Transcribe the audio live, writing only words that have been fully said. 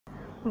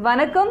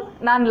வணக்கம்,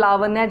 நான்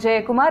லாவண்யா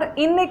ஜெயக்குமார்.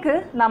 இன்னைக்கு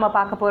நாம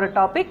பார்க்க போற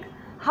topic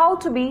how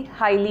to be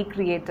highly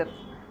creative.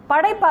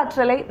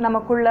 படைப்பாற்றலை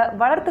நமக்குள்ள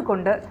வளர்த்து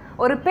கொண்டு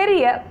ஒரு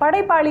பெரிய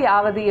படைப்பாளி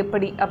ஆவது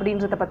எப்படி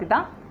அப்படின்றத பற்றி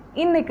தான்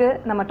இன்னைக்கு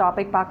நம்ம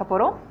டாபிக் பார்க்க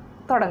போகிறோம்.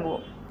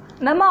 தொடங்குவோம்.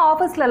 நம்ம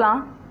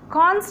ஆஃபீஸ்லலாம்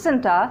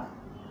கான்ஸ்டண்ட்டாக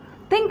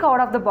think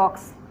out of the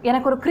box,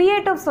 எனக்கு ஒரு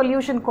க்ரியேட்டிவ்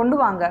சொல்யூஷன் கொண்டு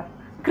வாங்க,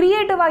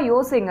 க்ரியேட்டிவாக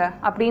யோசிங்க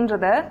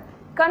அப்படின்றத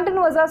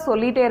கண்டினியூஸாக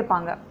சொல்லிகிட்டே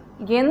இருப்பாங்க.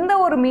 எந்த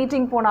ஒரு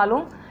மீட்டிங்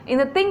போனாலும்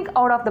இந்த think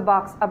out of the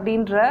box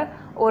அப்படின்ற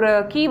ஒரு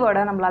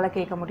கீவேர்டை நம்மளால்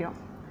கேட்க முடியும்.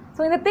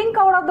 ஸோ இந்த think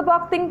out of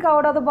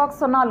the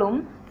box சொன்னாலும்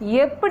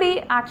எப்படி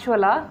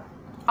ஆக்சுவலாக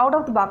அவுட்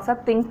ஆஃப் த பாக்ஸாக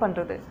திங்க்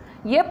பண்ணுறது,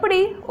 எப்படி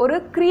ஒரு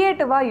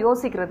க்ரியேட்டிவாக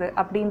யோசிக்கிறது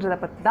அப்படின்றத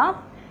பற்றி தான்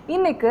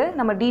இன்றைக்கு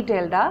நம்ம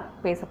டீட்டெயில்டாக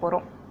பேச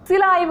போகிறோம்.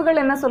 சில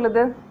ஆய்வுகள் என்ன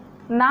சொல்லுது,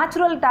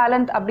 நேச்சுரல்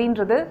டேலண்ட்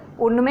அப்படின்றது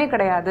ஒன்றுமே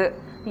கிடையாது,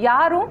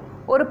 யாரும்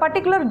ஒரு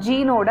பர்டிகுலர்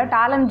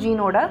டேலண்ட்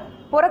ஜீனோட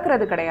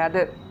பிறக்கிறது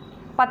கிடையாது.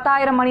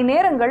 10,000 மணி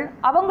நேரங்கள்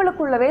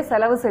அவங்களுக்குள்ளவே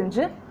செலவு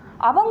செஞ்சு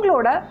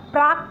அவங்களோட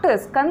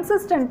ப்ராக்டிஸ்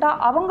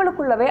கன்சிஸ்டண்ட்டாக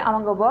அவங்களுக்குள்ளவே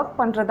அவங்க ஒர்க்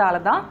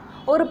பண்ணுறதால தான்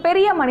ஒரு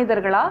பெரிய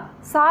மனிதர்களாக,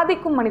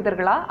 சாதிக்கும்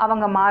மனிதர்களாக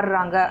அவங்க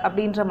மாறுறாங்க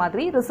அப்படின்ற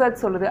மாதிரி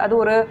ரிசர்ச் சொல்லுது. அது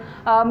ஒரு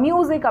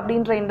மியூசிக்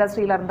அப்படின்ற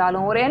இண்டஸ்ட்ரியில்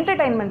இருந்தாலும், ஒரு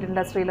என்டர்டெயின்மெண்ட்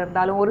இண்டஸ்ட்ரியில்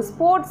இருந்தாலும், ஒரு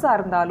ஸ்போர்ட்ஸாக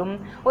இருந்தாலும்,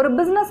 ஒரு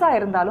பிஸ்னஸாக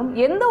இருந்தாலும்,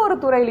 எந்த ஒரு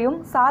துறையிலையும்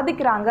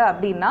சாதிக்கிறாங்க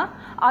அப்படின்னா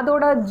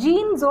அதோட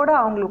ஜீன்ஸோடு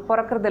அவங்களுக்கு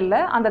பிறக்கிறதில்ல,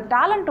 அந்த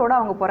டேலண்ட்டோடு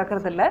அவங்க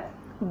பிறக்கிறதில்ல.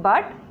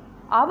 பட்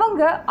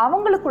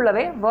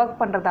அவங்களுக்குள்ளவே ஒர்க்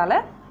பண்ணுறதால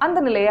அந்த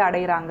நிலையை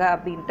அடைகிறாங்க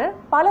அப்படின்ட்டு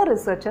பல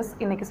ரிசர்ச்சஸ்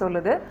இன்றைக்கி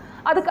சொல்லுது.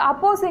 அதுக்கு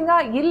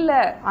அப்போசிங்காக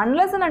இல்லை,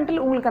 அன்லெஸ் அண்ட்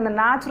அன்டில் உங்களுக்கு அந்த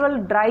நேச்சுரல்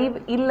ட்ரைவ்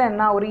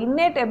இல்லைன்னா, ஒரு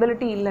இன்னேட்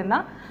எபிலிட்டி இல்லைன்னா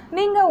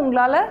நீங்கள்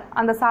உங்களால்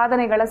அந்த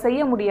சாதனைகளை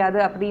செய்ய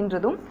முடியாது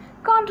அப்படின்றதும்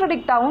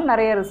கான்ட்ரடிக்டாகவும்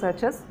நிறைய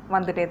ரிசர்ச்சஸ்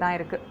வந்துட்டே தான்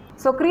இருக்குது.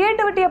 ஸோ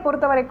க்ரியேட்டிவிட்டியை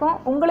பொறுத்த வரைக்கும்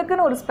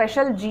உங்களுக்குன்னு ஒரு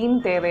ஸ்பெஷல் ஜீன்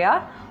தேவையா,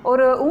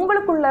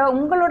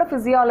 உங்களோட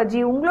ஃபிசியாலஜி,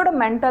 உங்களோட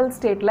மென்டல்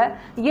ஸ்டேட்டில்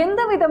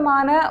எந்த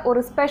விதமான ஒரு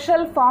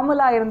ஸ்பெஷல்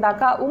ஃபார்முலா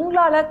இருந்தாக்கா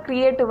உங்களால்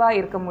க்ரியேட்டிவாக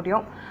இருக்க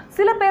முடியும்.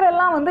 சில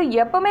பேரெல்லாம்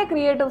எப்போவுமே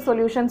க்ரியேட்டிவ்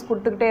சொல்யூஷன்ஸ்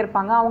கொடுத்துக்கிட்டே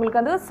இருப்பாங்க,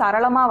 அவங்களுக்கு அது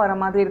சரளமாக வர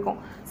மாதிரி இருக்கும்.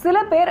 சில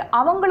பேர்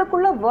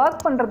அவங்களுக்குள்ள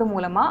ஒர்க் பண்ணுறது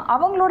மூலமாக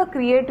அவங்களோட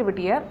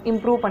க்ரியேட்டிவிட்டியை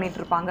இம்ப்ரூவ்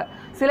பண்ணிகிட்டு இருப்பாங்க.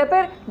 சில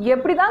பேர்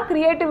எப்படி தான்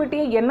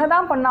க்ரியேட்டிவிட்டியை என்ன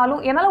தான்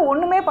பண்ணாலும் என்னால்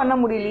ஒன்றுமே பண்ண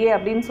முடியலையே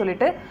அப்படின்னு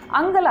சொல்லிட்டு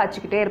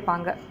அங்கலாச்சிக்கிட்டே இருப்பாங்க.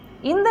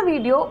 இந்த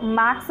வீடியோ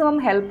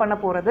மேக்ஸிமம் ஹெல்ப் பண்ண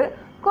போகிறது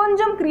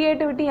கொஞ்சம்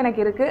க்ரியேட்டிவிட்டி எனக்கு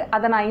இருக்குது,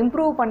 அதை நான்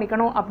இம்ப்ரூவ்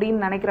பண்ணிக்கணும்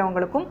அப்படின்னு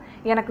நினைக்கிறவங்களுக்கும்,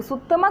 எனக்கு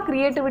சுத்தமாக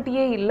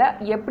க்ரியேட்டிவிட்டியே இல்லை,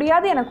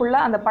 எப்படியாவது எனக்குள்ள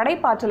அந்த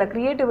படைப்பாற்றலை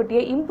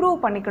க்ரியேட்டிவிட்டியை இம்ப்ரூவ்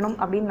பண்ணிக்கணும்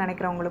அப்படின்னு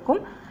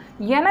நினைக்கிறவங்களுக்கும்,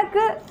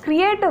 எனக்கு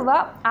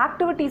க்ரியேட்டிவாக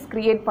ஆக்டிவிட்டீஸ்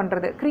க்ரியேட்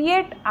பண்ணுறது,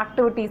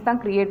 ஆக்டிவிட்டீஸ் தான்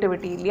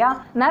க்ரியேட்டிவிட்டி இல்லையா,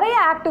 நிறைய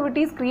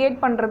ஆக்டிவிட்டீஸ் க்ரியேட்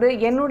பண்ணுறது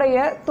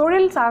என்னுடைய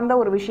தொழில் சார்ந்த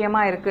ஒரு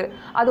விஷயமா இருக்குது.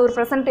 அது ஒரு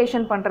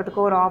ப்ரெசன்டேஷன்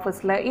பண்ணுறதுக்கோ ஒரு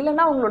ஆஃபீஸில்,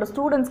 இல்லைன்னா உங்களோட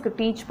ஸ்டூடெண்ட்ஸ்க்கு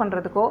டீச்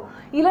பண்ணுறதுக்கோ,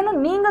 இல்லைன்னா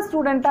நீங்கள்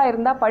ஸ்டூடெண்ட்டாக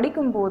இருந்தால்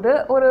படிக்கும்போது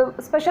ஒரு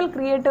ஸ்பெஷல்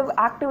க்ரியேட்டிவ்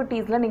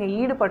ஆக்டிவிட்டீஸில் நீங்கள்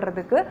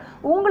ஈடுபடுறதுக்கு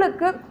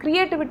உங்களுக்கு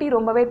க்ரியேட்டிவிட்டி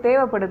ரொம்பவே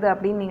தேவைப்படுது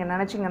அப்படின்னு நீங்கள்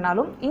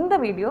நினச்சிங்கனாலும் இந்த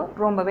வீடியோ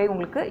ரொம்பவே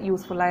உங்களுக்கு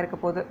யூஸ்ஃபுல்லாக இருக்க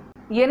போகுது.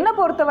 என்னை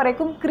பொறுத்த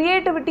வரைக்கும்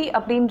க்ரியேட்டிவிட்டி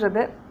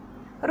அப்படின்றது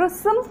ஒரு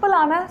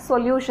சிம்பிளான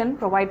சொல்யூஷன்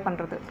ப்ரொவைட்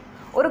பண்ணுறது.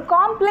 ஒரு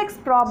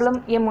காம்ப்ளெக்ஸ் ப்ராப்ளம்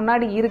என்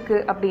முன்னாடி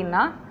இருக்குது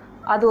அப்படின்னா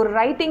அது ஒரு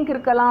ரைட்டிங்க்கு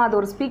இருக்கலாம், அது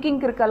ஒரு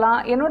ஸ்பீக்கிங்க்கு இருக்கலாம்,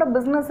 என்னோடய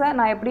பிஸ்னஸை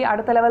நான் எப்படி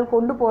அடுத்த லெவல்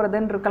கொண்டு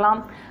போகிறதுன்னு இருக்கலாம்,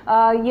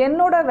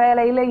 என்னோடய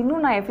வேலையில்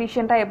இன்னும் நான்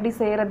எஃபிஷியண்ட்டாக எப்படி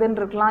செய்கிறதுன்னு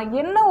இருக்கலாம்,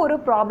 என்ன ஒரு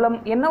ப்ராப்ளம்,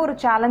 என்ன ஒரு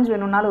சேலஞ்ச்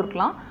வேணும்னாலும்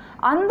இருக்கலாம்.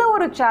 அந்த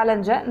ஒரு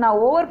சேலஞ்சை நான்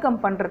ஓவர் கம்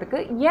பண்ணுறதுக்கு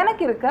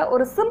எனக்கு இருக்க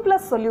ஒரு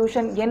சிம்பிளஸ்ட்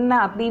சொல்யூஷன் என்ன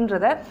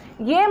அப்படின்றத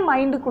என்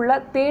மைண்டுக்குள்ளே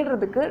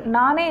தேடுறதுக்கு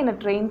நானே என்னை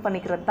ட்ரெயின்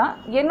பண்ணிக்கிறது தான்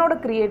என்னோட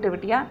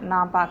க்ரியேட்டிவிட்டியாக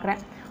நான்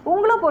பார்க்குறேன்.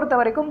 உங்களை பொறுத்த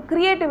வரைக்கும்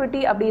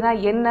க்ரியேட்டிவிட்டி அப்படின்னா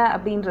என்ன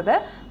அப்படின்றத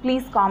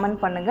ப்ளீஸ்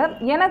காமெண்ட் பண்ணுங்கள்.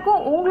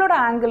 எனக்கும் உங்களோட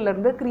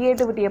ஆங்கிள்லேருந்து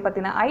க்ரியேட்டிவிட்டியை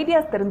பற்றின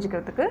ஐடியாஸ்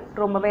தெரிஞ்சுக்கிறதுக்கு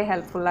ரொம்பவே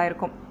ஹெல்ப்ஃபுல்லாக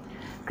இருக்கும்.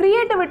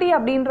 க்ரியேட்டிவிட்டி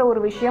அப்படின்ற ஒரு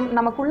விஷயம்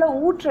நமக்குள்ளே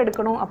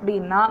ஊற்றெடுக்கணும்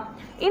அப்படின்னா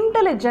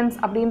இன்டெலிஜென்ஸ்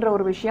அப்படின்ற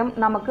ஒரு விஷயம்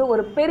நமக்கு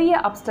ஒரு பெரிய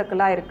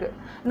அப்டக்கலாக இருக்குது.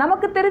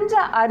 நமக்கு தெரிஞ்ச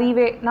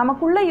அறிவே,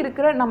 நமக்குள்ளே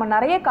இருக்கிற நம்ம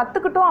நிறைய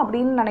கற்றுக்கிட்டோம்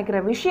அப்படின்னு நினைக்கிற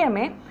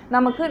விஷயமே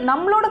நமக்கு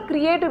நம்மளோட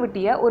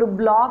க்ரியேட்டிவிட்டியை ஒரு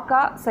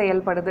பிளாக்காக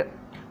செயல்படுது.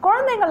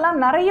 குழந்தைங்கள்லாம்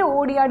நிறைய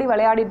ஓடியாடி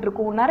விளையாடிட்டு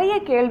இருக்கும், நிறைய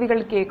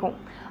கேள்விகள் கேட்கும்.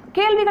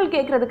 கேள்விகள்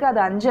கேட்குறதுக்கு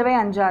அது அஞ்சவே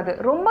அஞ்சாது.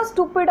 ரொம்ப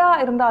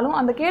ஸ்டூப்பிடாக இருந்தாலும்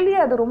அந்த கேள்வியை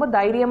அது ரொம்ப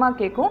தைரியமாக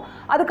கேட்கும்,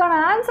 அதுக்கான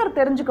ஆன்சர்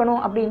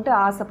தெரிஞ்சுக்கணும் அப்படின்ட்டு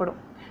ஆசைப்படும்.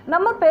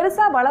 நம்ம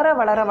பெருசாக வளர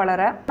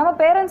நம்ம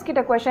பேரண்ட்ஸ்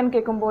கிட்ட கொஷன்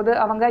கேட்கும்போது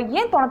அவங்க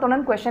ஏன்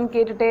தொணன்னு கொஷன்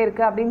கேட்டுகிட்டே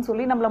இருக்குது அப்படின்னு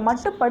சொல்லி நம்மளை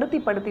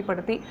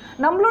மட்டுப்படுத்தி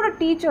நம்மளோட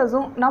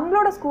டீச்சர்ஸும்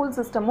நம்மளோட ஸ்கூல்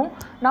சிஸ்டமும்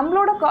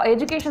நம்மளோட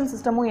எஜுகேஷன்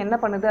சிஸ்டமும் என்ன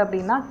பண்ணுது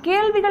அப்படின்னா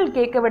கேள்விகள்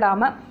கேட்க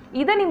விடாமல்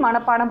இதை நீ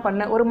மனப்பாடம்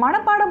பண்ணு, ஒரு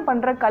மனப்பாடம்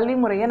பண்ணுற கல்வி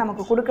முறையை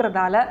நமக்கு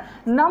கொடுக்கறதால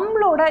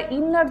நம்மளோட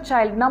இன்னர்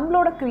சைல்டு,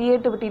 நம்மளோட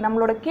க்ரியேட்டிவிட்டி,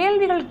 நம்மளோட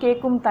கேள்விகள்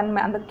கேட்கும்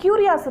தன்மை, அந்த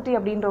க்யூரியாசிட்டி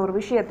அப்படின்ற ஒரு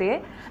விஷயத்தையே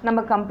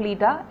நம்ம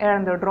கம்ப்ளீட்டாக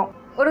இழந்துடுறோம்.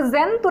 ஒரு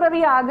ஜென்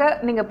துறவியாக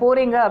நீங்கள்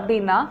போகிறீங்க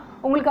அப்படின்னா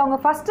உங்களுக்கு அவங்க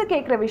ஃபஸ்ட்டு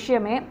கேட்குற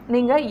விஷயமே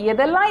நீங்கள்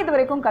எதெல்லாம் இது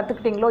வரைக்கும்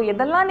கற்றுக்கிட்டீங்களோ,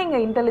 எதெல்லாம்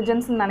நீங்கள்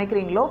இன்டெலிஜென்ஸ்ன்னு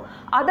நினைக்கிறீங்களோ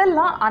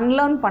அதெல்லாம்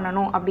அன்லேர்ன்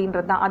பண்ணணும்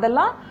அப்படின்றது தான்.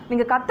 அதெல்லாம்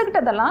நீங்கள்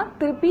கற்றுக்கிட்டதெல்லாம்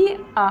திருப்பி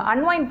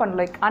அன்வைண்ட்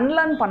பண்ணணும்,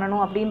 அன்லேர்ன்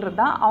பண்ணணும் அப்படின்றது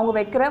தான் அவங்க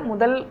வைக்கிற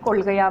முதல்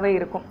கொள்கையாகவே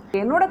இருக்கும்.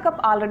 என்னோட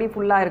கப் ஆல்ரெடி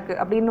ஃபுல்லாக இருக்குது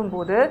அப்படின்னும்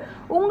போது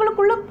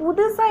உங்களுக்குள்ள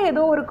புதுசாக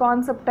ஏதோ ஒரு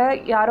கான்செப்டை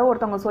யாரோ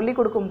ஒருத்தவங்க சொல்லி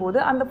கொடுக்கும்போது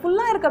அந்த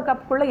ஃபுல்லாக இருக்க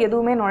கப்புக்குள்ளே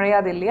எதுவுமே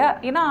நுழையாது இல்லையா?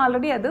 ஏன்னா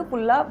ஆல்ரெடி அது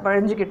ஃபுல்லாக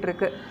வழிஞ்சிக்கிட்டு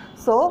இருக்கு.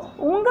 ஸோ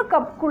உங்கள்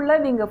கப்புக்குள்ளே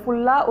நீங்கள்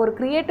ஃபுல்லாக ஒரு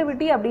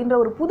க்ரியேட்டிவிட்டி அப்படின்ற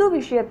ஒரு புது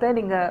விஷயத்தை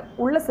நீங்கள்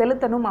உள்ளே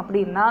செலுத்தணும்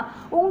அப்படின்னா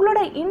உங்களோட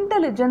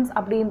இன்டெலிஜென்ஸ்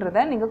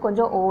அப்படின்றத நீங்கள்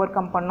கொஞ்சம் ஓவர்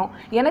கம் பண்ணணும்.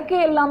 எனக்கு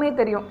எல்லாமே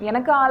தெரியும்,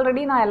 எனக்கு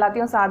ஆல்ரெடி நான்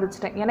எல்லாத்தையும்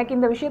சாதிச்சிட்டேன், எனக்கு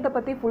இந்த விஷயத்தை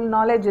பற்றி ஃபுல்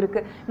நாலேஜ்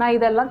இருக்குது, நான்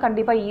இதெல்லாம்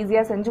கண்டிப்பாக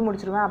ஈஸியாக செஞ்சு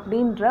முடிச்சிருவேன்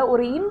அப்படின்ற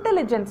ஒரு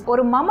இன்டெலிஜென்ஸ்,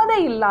 ஒரு மமதை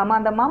இல்லாமல்,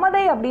 அந்த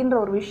மமதை அப்படின்ற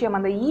ஒரு விஷயம்,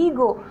 அந்த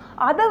ஈகோ,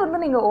 அதை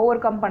நீங்கள்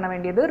ஓவர் கம் பண்ண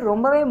வேண்டியது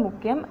ரொம்பவே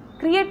முக்கியம்.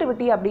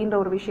 கிரியேட்டிவிட்டி அப்படின்ற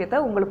ஒரு விஷயத்தை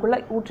உங்களுக்குள்ள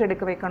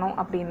ஊற்றெடுக்க வைக்கணும்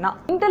அப்படின்னா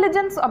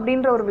இன்டெலிஜென்ஸ்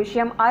அப்படின்ற ஒரு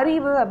விஷயம்,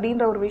 அறிவு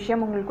அப்படின்ற ஒரு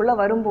விஷயம் உங்களுக்குள்ள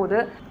வரும்போது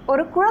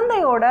ஒரு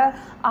குழந்தையோட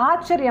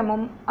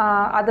ஆச்சரியமும்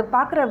அது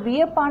பார்க்குற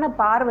வியப்பான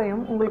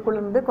பார்வையும்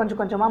உங்களுக்குள்ள கொஞ்சம்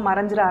கொஞ்சமாக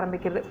மறைஞ்சிட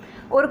ஆரம்பிக்கிறது.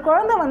 ஒரு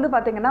குழந்தை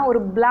பார்த்தீங்கன்னா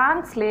ஒரு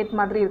பிளாங்க் ஸ்லேட்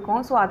மாதிரி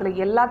இருக்கும். ஸோ அதில்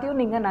எல்லாத்தையும்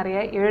நீங்கள்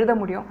நிறைய எழுத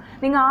முடியும்.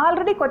 நீங்கள்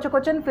ஆல்ரெடி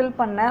கொச்சன்னு ஃபில்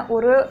பண்ண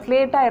ஒரு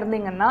ஸ்லேட்டாக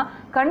இருந்தீங்கன்னா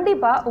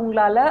கண்டிப்பாக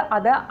உங்களால்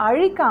அதை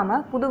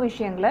அழிக்காமல் புது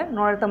விஷயங்களை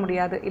நுழைத்த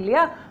முடியாது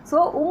இல்லையா? ஸோ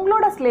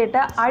உங்களோட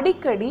ஸ்லேட்டை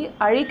அடிக்கடி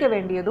அழிக்க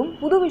வேண்டியதும்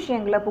புது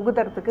விஷயங்களை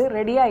புகுத்துறதுக்கு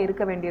ரெடியாக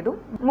இருக்க வேண்டியதும்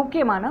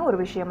முக்கியமான ஒரு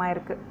விஷயமா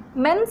இருக்குது.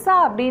 மென்சா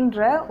அப்படின்ற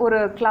ஒரு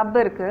கிளப்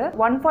இருக்குது.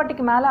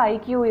 140க்கு மேலே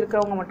ஐக்யூ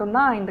இருக்கிறவங்க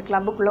மட்டும்தான் இந்த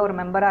கிளப்புக்குள்ளே ஒரு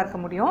மெம்பராக இருக்க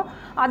முடியும்.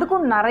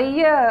 அதுக்கும்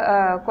நிறைய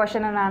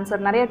கொஷன் அண்ட்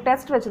ஆன்சர், நிறைய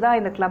டெஸ்ட் வச்சு தான்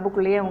இந்த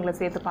கிளப்புக்குள்ளேயே உங்களை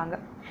சேர்த்துப்பாங்க.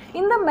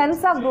 இந்த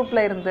மென்சா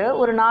குரூப்பில் இருந்து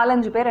ஒரு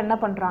 4-5 பேர் என்ன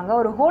பண்ணுறாங்க,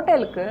 ஒரு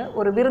ஹோட்டலுக்கு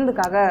ஒரு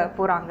விருந்துக்காக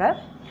போகிறாங்க.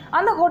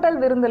 அந்த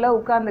ஹோட்டல் விருந்தில்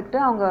உட்காந்துக்கிட்டு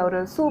அவங்க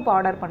ஒரு சூப்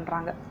ஆர்டர்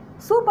பண்ணுறாங்க.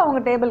 சூப்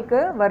அவங்க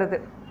டேபிளுக்கு வருது.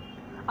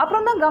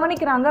 அப்புறம் தான்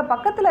கவனிக்கிறாங்க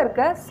பக்கத்தில்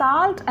இருக்க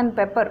சால்ட் அண்ட்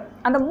பெப்பர்,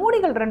 அந்த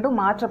மூடிகள் ரெண்டும்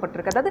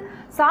மாற்றப்பட்டிருக்கு. அதாவது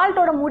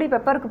சால்ட்டோட மூடி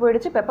பெப்பருக்கு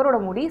போயிடுச்சு, பெப்பரோட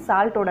மூடி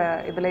சால்ட்டோட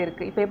இதில்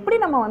இருக்குது. இப்போ எப்படி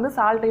நம்ம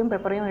சால்ட்டையும்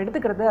பெப்பரையும்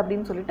எடுத்துக்கிறது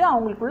அப்படின்னு சொல்லிட்டு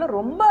அவங்களுக்குள்ள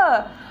ரொம்ப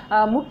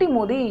முட்டி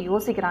மோதி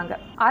யோசிக்கிறாங்க.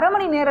 அரை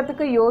மணி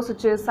நேரத்துக்கு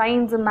யோசிச்சு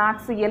சயின்ஸு,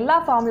 மேக்ஸு எல்லா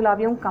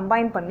ஃபார்முலாவையும்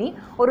கம்பைன் பண்ணி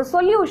ஒரு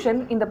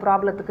சொல்யூஷன் இந்த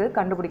ப்ராப்ளத்துக்கு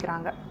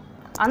கண்டுபிடிக்கிறாங்க.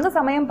 அந்த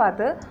சமயம்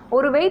பார்த்து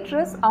ஒரு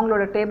வெயிட்ரஸ்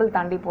அவங்களோட டேபிள்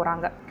தாண்டி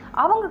போகிறாங்க.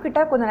 அவங்கக்கிட்ட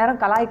கொஞ்சம் நேரம்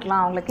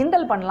கலாய்க்கலாம், அவங்கள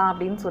கிண்டல் பண்ணலாம்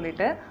அப்படின்னு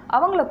சொல்லிட்டு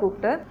அவங்கள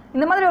கூப்பிட்டு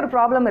இந்த மாதிரி ஒரு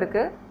ப்ராப்ளம்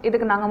இருக்குது,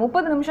 இதுக்கு நாங்கள்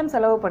 30 நிமிஷம்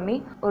செலவு பண்ணி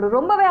ஒரு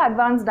ரொம்பவே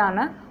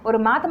அட்வான்ஸ்டான ஒரு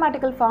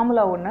மேத்தமேட்டிக்கல்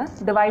ஃபார்முலா ஒன்று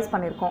டிவைஸ்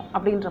பண்ணியிருக்கோம்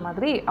அப்படின்ற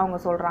மாதிரி அவங்க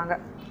சொல்கிறாங்க.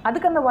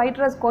 அதுக்கு அந்த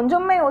வெயிட்ரஸ்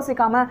கொஞ்சமே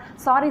யோசிக்காமல்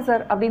சாரி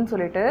சார் அப்படின்னு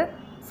சொல்லிட்டு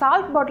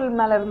சால்ட் பாட்டில்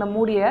மேலே இருந்த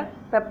மூடியை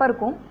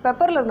பெப்பருக்கும்,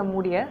 பெப்பரில் இருந்த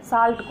மூடியை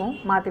சால்ட்டுக்கும்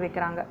மாற்றி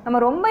வைக்கிறாங்க.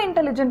 நம்ம ரொம்ப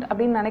இன்டெலிஜென்ட்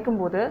அப்படின்னு நினைக்கும்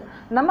போது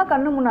நம்ம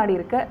கண்ணு முன்னாடி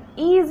இருக்க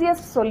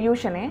ஈஸியஸ்ட்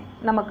சொல்யூஷனே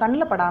நம்ம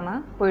கண்ணில்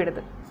படாமல்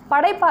போயிடுது.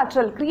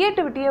 படைப்பாற்றல்,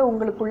 கிரியேட்டிவிட்டியை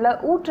உங்களுக்குள்ள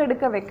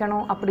ஊற்றெடுக்க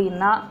வைக்கணும்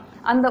அப்படின்னா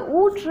அந்த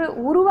ஊற்று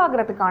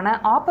உருவாகிறதுக்கான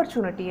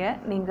ஆப்பர்ச்சுனிட்டியை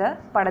நீங்கள்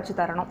படைச்சு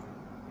தரணும்.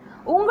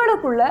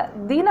 உங்களுக்குள்ள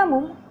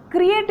தினமும்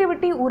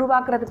கிரியேட்டிவிட்டி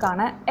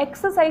உருவாக்குறதுக்கான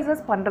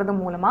எக்ஸசைசஸ் பண்ணுறது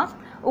மூலமாக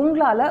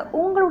உங்களால்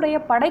உங்களுடைய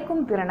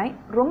படைக்கும் திறனை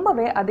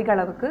ரொம்பவே அதிக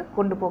அளவுக்கு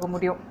கொண்டு போக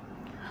முடியும்.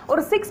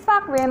 ஒரு 6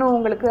 பேக் வேணும்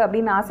உங்களுக்கு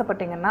அப்படின்னு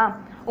ஆசைப்பட்டீங்கன்னா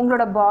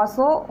உங்களோட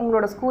பாஸோ,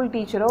 உங்களோட ஸ்கூல்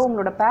டீச்சரோ,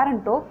 உங்களோட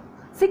பேரண்ட்டோ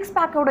 6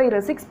 பேக்கோட இரு,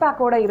 6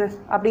 பேக்கோட இரு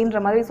அப்படின்ற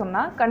மாதிரி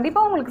சொன்னால்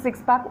கண்டிப்பாக உங்களுக்கு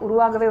 6 பேக்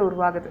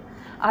உருவாகுது.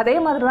 அதே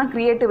மாதிரி தான்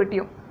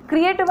கிரியேட்டிவிட்டியும்.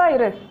 கிரியேட்டிவாக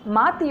இரு,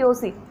 மாற்றி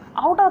யோசி,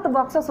 அவுட் ஆஃப் த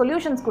பாக்ஸாக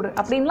சொல்யூஷன்ஸ் கொடு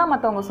அப்படின்லாம்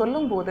மற்றவங்க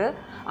சொல்லும்போது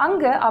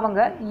அங்கே அவங்க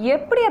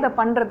எப்படி அதை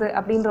பண்ணுறது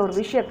அப்படின்ற ஒரு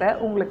விஷயத்த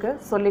உங்களுக்கு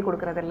சொல்லி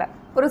கொடுக்குறதில்ல.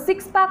 ஒரு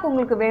 6 பேக்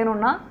உங்களுக்கு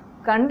வேணும்னா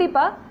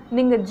கண்டிப்பாக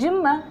நீங்கள்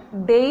ஜிம்மை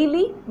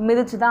டெய்லி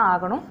மிதிச்சு தான்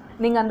ஆகணும்.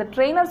 நீங்கள் அந்த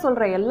ட்ரெயினர்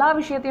சொல்கிற எல்லா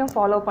விஷயத்தையும்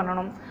ஃபாலோ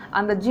பண்ணணும்.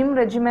 அந்த ஜிம்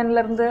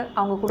ரெஜிமென்லேருந்து,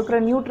 அவங்க கொடுக்குற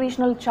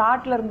நியூட்ரிஷனல்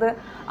சார்ட்லேருந்து,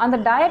 அந்த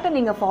டயட்டை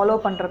நீங்கள் ஃபாலோ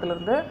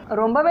பண்ணுறதுலேருந்து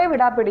ரொம்பவே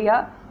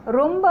விடாப்பிடியாக,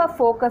 ரொம்ப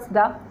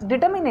ஃபோக்கஸ்டாக,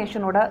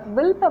 டிட்டர்மினேஷனோட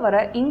வில்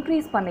பவரை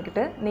இன்க்ரீஸ்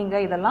பண்ணிக்கிட்டு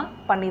நீங்கள் இதெல்லாம்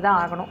பண்ணி தான்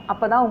ஆகணும்.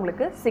 அப்போ தான்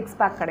உங்களுக்கு 6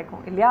 பேக்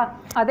கிடைக்கும் இல்லையா?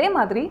 அதே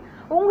மாதிரி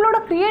உங்களோட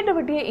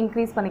க்ரியேட்டிவிட்டியை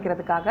இன்க்ரீஸ்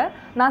பண்ணிக்கிறதுக்காக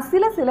நான்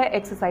சில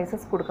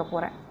எக்ஸசைசஸ் கொடுக்க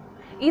போகிறேன்.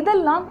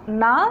 இதெல்லாம்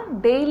நான்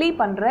டெய்லி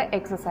பண்ணுற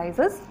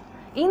எக்ஸசைசஸ்.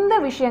 இந்த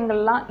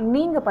விஷயங்கள்லாம்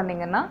நீங்கள்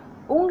பண்ணிங்கன்னா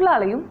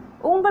உங்களாலையும்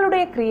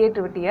உங்களுடைய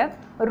க்ரியேட்டிவிட்டியை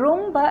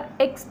ரொம்ப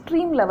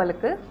எக்ஸ்ட்ரீம்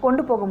லெவலுக்கு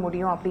கொண்டு போக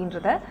முடியும்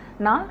அப்படின்றத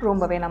நான்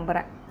ரொம்பவே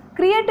நம்புகிறேன்.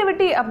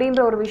 க்ரியேட்டிவிட்டி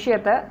அப்படின்ற ஒரு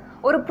விஷயத்தை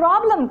ஒரு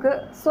ப்ராப்ளம்க்கு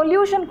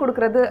சொல்யூஷன்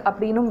கொடுக்கறது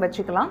அப்படின்னும்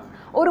வச்சுக்கலாம்,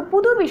 ஒரு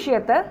புது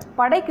விஷயத்தை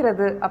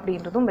படைக்கிறது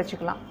அப்படின்றதும்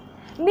வச்சுக்கலாம்.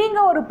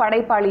 நீங்கள் ஒரு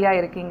படைப்பாளியாக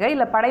இருக்கீங்க,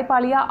 இல்லை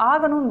படைப்பாளியாக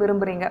ஆகணும்னு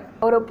விரும்புகிறீங்க,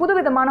 ஒரு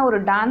புதுவிதமான ஒரு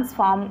டான்ஸ்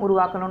ஃபார்ம்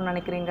உருவாக்கணும்னு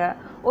நினைக்கிறீங்க,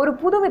 ஒரு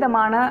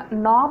புதுவிதமான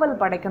நாவல்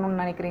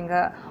படைக்கணும்னு நினைக்கிறீங்க,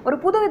 ஒரு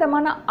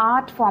புதுவிதமான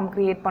ஆர்ட் ஃபார்ம்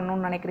க்ரியேட்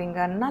பண்ணணும்னு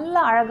நினைக்கிறீங்க, நல்ல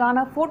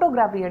அழகான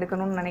ஃபோட்டோகிராஃபி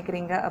எடுக்கணும்னு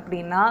நினைக்கிறீங்க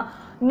அப்படின்னா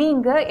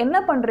நீங்கள் என்ன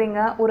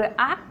பண்ணுறீங்க, ஒரு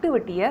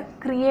ஆக்டிவிட்டியை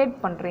க்ரியேட்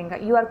பண்ணுறீங்க.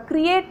 You are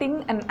creating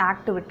an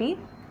activity,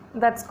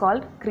 that's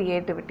called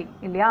creativity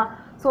இல்லையா?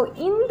 ஸோ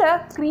இந்த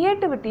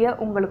க்ரியேட்டிவிட்டியை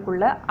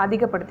உங்களுக்குள்ள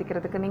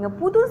அதிகப்படுத்திக்கிறதுக்கு நீங்கள்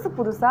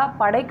புதுசாக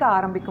படைக்க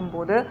ஆரம்பிக்கும்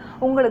போது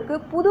உங்களுக்கு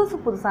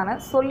புதுசான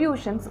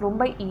சொல்யூஷன்ஸ்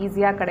ரொம்ப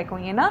ஈஸியாக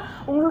கிடைக்கும். ஏன்னா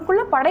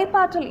உங்களுக்குள்ள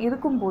படைப்பாற்றல்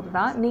இருக்கும்போது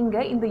தான்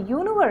நீங்கள் இந்த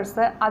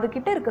யூனிவர்ஸை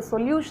அதுக்கிட்ட இருக்க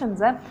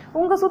சொல்யூஷன்ஸை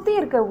உங்கள் சுற்றி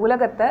இருக்க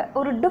உலகத்தை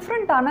ஒரு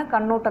டிஃப்ரெண்ட்டான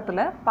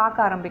கண்ணோட்டத்தில்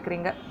பார்க்க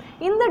ஆரம்பிக்கிறீங்க.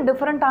 இந்த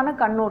டிஃப்ரெண்ட்டான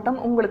கண்ணோட்டம்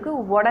உங்களுக்கு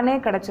உடனே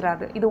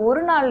கிடைச்சிடாது. இது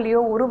ஒரு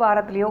நாள்லையோ ஒரு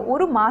வாரத்துலையோ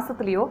ஒரு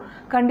மாதத்துலையோ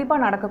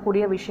கண்டிப்பாக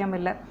நடக்கக்கூடிய விஷயம்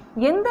இல்லை.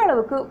 எந்த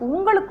அளவுக்கு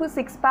உங்களுக்கு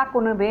 6 பேக்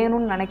ஒன்று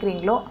வேணும்னு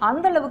நினைக்கிறீங்களோ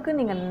அந்த அளவுக்கு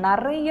நீங்கள்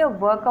நிறைய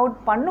ஒர்க் அவுட்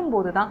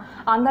பண்ணும்போது தான்,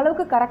 அந்த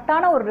அளவுக்கு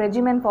கரெக்டான ஒரு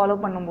ரெஜிமெண்ட் ஃபாலோ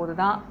பண்ணும்போது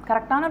தான்,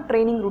 கரெக்டான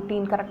ட்ரைனிங்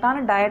ருட்டீன்,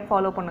 கரெக்டான டயட்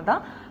ஃபாலோ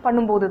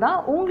பண்ணும்போது தான்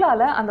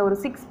உங்களால் அந்த ஒரு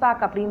 6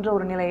 பேக் அப்படின்ற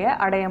ஒரு நிலையை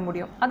அடைய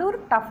முடியும். அது ஒரு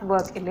டஃப்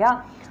ஒர்க் இல்லையா?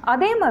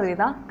 அதே மாதிரி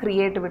தான்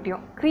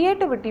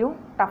க்ரியேட்டிவிட்டியும்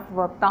டஃப்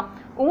ஒர்க் தான்.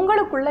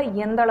 உங்களுக்குள்ள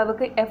எந்த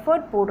அளவுக்கு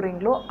எஃபர்ட்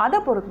போடுறீங்களோ அதை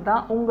பொறுத்து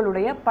தான்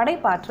உங்களுடைய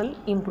படைப்பாற்றல்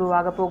இம்ப்ரூவ்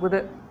ஆக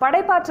போகுது.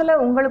 படைப்பாற்றலை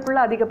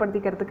உங்களுக்குள்ள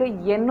அதிகப்படுத்திக்கிறதுக்கு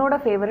என்னோட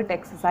ஃபேவரட்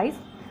எக்ஸசைஸ்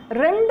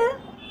 2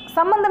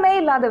 சம்மந்தமே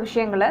இல்லாத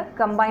விஷயங்களை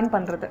கம்பைன்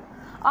பண்ணுறது.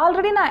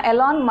 ஆல்ரெடி நான்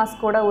எலான்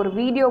மஸ்கோட ஒரு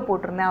வீடியோ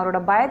போட்டிருந்தேன். அவரோட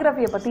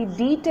பயோகிராஃபியை பற்றி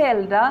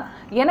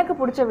டீட்டெயில்டாக எனக்கு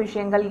பிடிச்ச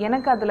விஷயங்கள்,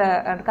 எனக்கு அதில்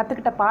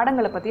கற்றுக்கிட்ட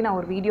பாடங்களை பற்றி நான்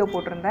ஒரு வீடியோ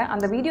போட்டிருந்தேன்.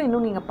 அந்த வீடியோ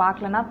இன்னும் நீங்கள்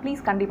பார்க்கலன்னா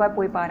ப்ளீஸ் கண்டிப்பாக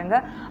போய்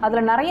பாருங்கள்.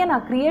 அதில் நிறைய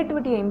நான்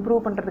க்ரியேட்டிவிட்டியை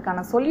இம்ப்ரூவ்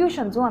பண்ணுறதுக்கான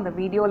சொல்யூஷன்ஸும் அந்த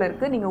வீடியோவில்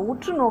இருக்குது. நீங்கள்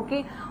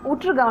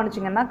உற்று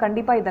கவனிச்சிங்கன்னா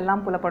கண்டிப்பாக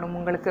இதெல்லாம் புலப்படும்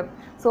உங்களுக்கு.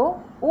 ஸோ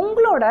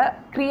உங்களோட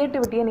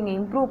க்ரியேட்டிவிட்டியை நீங்கள்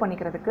இம்ப்ரூவ்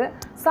பண்ணிக்கிறதுக்கு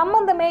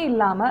சம்மந்தமே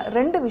இல்லாமல்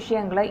 2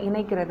 விஷயங்களை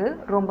இணைக்கிறது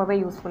ரொம்பவே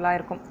யூஸ்ஃபுல்லாக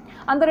இருக்கும்.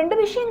 அந்த 2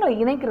 விஷயங்களை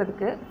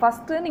இணைக்கிறதுக்கு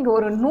ஃபஸ்ட்டு நீங்கள்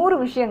ஒரு 100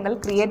 விஷயங்கள்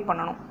க்ரியேட்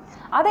பண்ணணும்.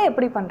 அதை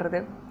எப்படி பண்ணுறது?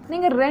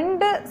 நீங்கள்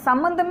 2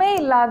 சம்மந்தமே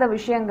இல்லாத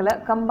விஷயங்களை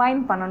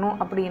கம்பைன் பண்ணணும்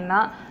அப்படின்னா,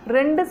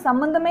 2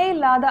 சம்மந்தமே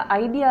இல்லாத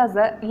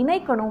ஐடியாஸை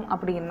இணைக்கணும்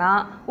அப்படின்னா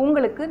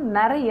உங்களுக்கு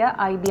நிறைய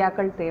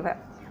ஐடியாக்கள் தேவை.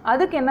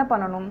 அதுக்கு என்ன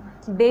பண்ணணும்?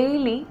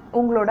 டெய்லி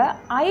உங்களோட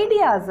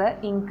ஐடியாஸை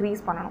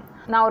இன்க்ரீஸ் பண்ணணும்.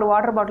 நான் ஒரு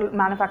வாட்டர் பாட்டில்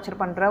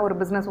மேனுஃபேக்சர் பண்ணுற ஒரு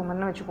பிஸ்னஸ்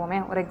உமன்னு வச்சுப்போமே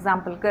ஒரு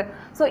எக்ஸாம்பிளுக்கு.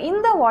 ஸோ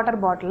இந்த வாட்டர்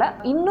பாட்டிலை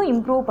இன்னும்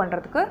இம்ப்ரூவ்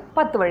பண்ணுறதுக்கு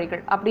 10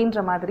 வழிகள்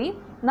அப்படின்ற மாதிரி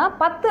நான்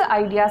 10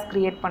 ஐடியாஸ்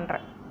க்ரியேட்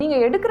பண்ணுறேன்.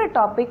 நீங்கள் எடுக்கிற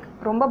டாபிக்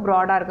ரொம்ப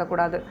ப்ராடாக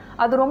இருக்கக்கூடாது,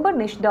 அது ரொம்ப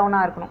நிஷ்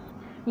டவுனாக இருக்கணும்.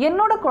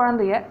 என்னோட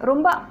குழந்தைய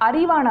ரொம்ப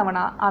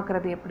அறிவானவனாக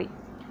ஆக்குறது எப்படி?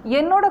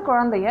 என்னோட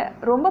குழந்தைய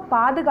ரொம்ப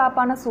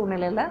பாதுகாப்பான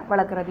சூழ்நிலையில்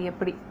வளர்க்குறது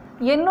எப்படி?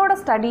 என்னோட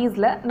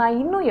ஸ்டடீஸில் நான்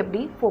இன்னும் எப்படி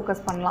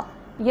ஃபோக்கஸ் பண்ணலாம்?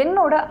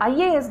 என்னோட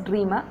ஐஏஎஸ்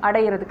ட்ரீமை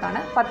அடையிறதுக்கான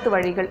 10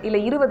 வழிகள் இல்லை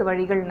 20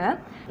 வழிகள்னு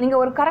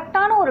நீங்கள் ஒரு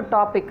கரெக்டான ஒரு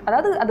டாபிக்,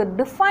 அதாவது அது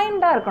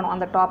டிஃபைன்டாக இருக்கணும்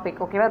அந்த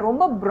டாபிக். ஓகேவா?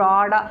 ரொம்ப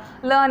ப்ராடாக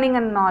learning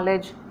and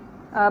knowledge,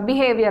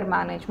 behaviour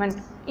management,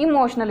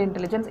 emotional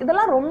intelligence,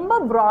 இதெல்லாம் ரொம்ப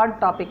ப்ராட்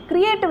டாபிக்.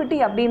 க்ரியேட்டிவிட்டி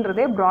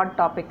அப்படின்றதே ப்ராட்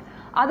டாபிக்.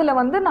 அதில்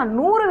வந்து நான்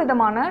 100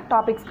 விதமான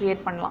டாபிக்ஸ்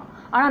க்ரியேட் பண்ணலாம்.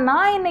 ஆனால்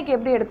நான் இன்றைக்கி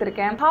எப்படி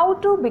எடுத்திருக்கேன்? How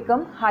to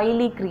become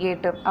highly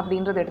creative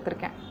அப்படின்றது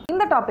எடுத்திருக்கேன்.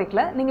 இந்த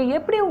டாப்பிக்கில் நீங்கள்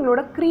எப்படி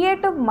உங்களோட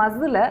க்ரியேட்டிவ்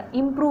மசிலை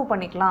இம்ப்ரூவ்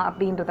பண்ணிக்கலாம்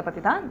அப்படின்றத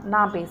பற்றி தான்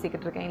நான்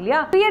பேசிக்கிட்டு இருக்கேன் இல்லையா?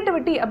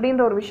 க்ரியேட்டிவிட்டி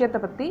அப்படின்ற ஒரு விஷயத்தை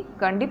பற்றி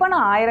கண்டிப்பாக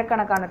நான்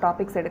ஆயிரக்கணக்கான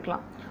டாபிக்ஸ்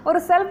எடுக்கலாம்.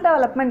 ஒரு செல்ஃப்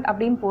டெவலப்மெண்ட்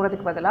அப்படின்னு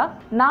போகிறதுக்கு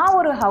பதிலாக நான்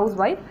ஒரு ஹவுஸ்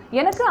ஒய்ஃப்,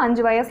 எனக்கு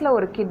 5 வயசில்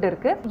ஒரு கிட்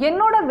இருக்குது,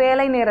 என்னோட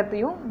வேலை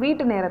நேரத்தையும்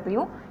வீட்டு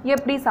நேரத்தையும்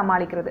எப்படி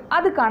சமாளிக்கிறது,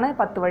 அதுக்கான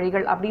 10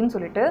 வழிகள் அப்படின்னு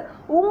சொல்லிட்டு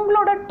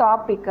உங்களோட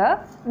டாப்பிக்கை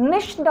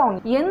நிஷ் டவுன்,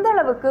 எந்த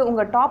அளவுக்கு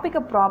உங்கள்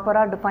டாப்பிக்கை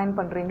ப்ராப்பராக டிஃபைன்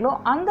பண்ணுறீங்களோ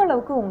அந்த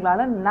அளவுக்கு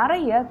உங்களால்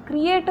நிறைய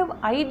க்ரியேட்டிவ்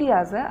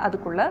ஐடியாஸை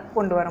அதுக்குள்ளே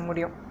கொண்டு வர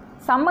முடியும்.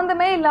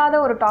 சம்மந்தமே இல்லாத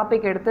ஒரு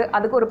டாபிக் எடுத்து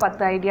அதுக்கு ஒரு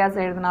 10 ஐடியாஸ்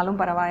எழுதினாலும்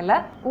பரவாயில்ல.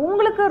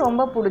 உங்களுக்கு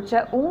ரொம்ப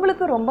பிடிச்ச,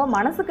 உங்களுக்கு ரொம்ப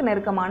மனசுக்கு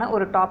நெருக்கமான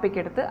ஒரு டாபிக்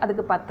எடுத்து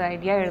அதுக்கு 10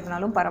 ஐடியா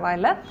எழுதினாலும்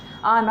பரவாயில்ல.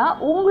 ஆனால்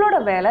உங்களோட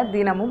வேலை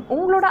தினமும்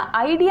உங்களோட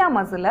ஐடியா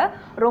மசிலை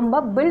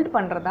ரொம்ப பில்ட்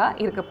பண்ணுறதா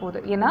இருக்க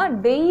போகுது. ஏன்னா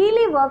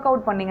டெய்லி ஒர்க்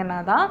அவுட் பண்ணிங்கன்னா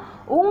தான்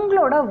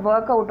உங்களோட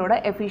ஒர்க் அவுட்டோட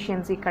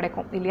எஃபிஷியன்சி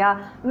கிடைக்கும் இல்லையா?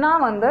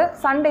 நான் வந்து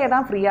சண்டே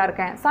தான் ஃப்ரீயாக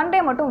இருக்கேன்,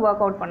 சண்டே மட்டும்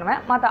ஒர்க் அவுட்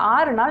பண்ணுவேன், மற்ற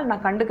 6 நாள்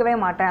நான் கண்டுக்கவே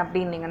மாட்டேன்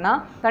அப்படின்னீங்கன்னா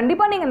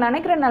கண்டிப்பாக நீங்கள்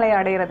நினைக்கிற நிலையை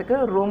அடையிறதுக்கு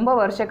ரொம்ப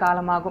வருஷ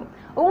காலமாகும்.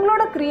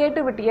 உங்களோட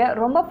க்ரியேட்டிவிட்டியை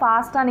ரொம்ப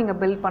ஃபாஸ்ட்டாக நீங்கள்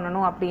பில்ட்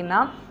பண்ணணும் அப்படின்னா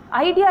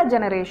ஐடியா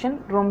ஜெனரேஷன்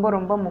ரொம்ப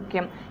ரொம்ப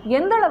முக்கியம்.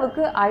 எந்த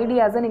அளவுக்கு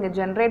ஐடியாஸை நீங்கள்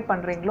ஜென்ரேட்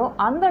பண்ணுறீங்களோ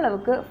அந்த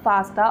அளவுக்கு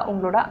ஃபாஸ்ட்டாக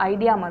உங்களோட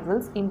ஐடியா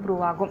மசில்ஸ்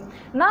இம்ப்ரூவ் ஆகும்.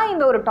 நான்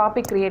இந்த ஒரு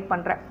டாபிக் க்ரியேட்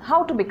பண்ணுறேன்,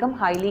 how to become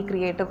highly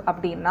creative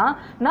அப்படின்னா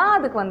நான்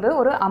அதுக்கு வந்து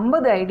ஒரு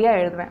 50 ஐடியா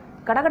எழுதுவேன்.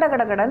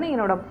 கடன்னு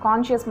என்னோட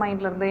கான்ஷியஸ்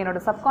மைண்ட்லேருந்து என்னோட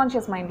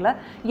சப்கான்ஷியஸ் மைண்டில்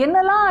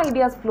என்னெல்லாம்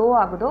ஐடியாஸ் ஃப்ளோ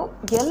ஆகுதோ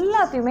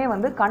எல்லாத்தையுமே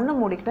வந்து கண்ணை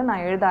மூடிக்கிட்டு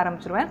நான் எழுத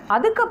ஆரம்பிச்சிருவேன்.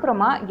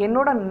 அதுக்கப்புறமா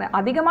என்னோட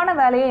அதிகமான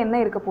வேலையே என்ன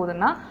இருக்க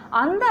போகுதுன்னா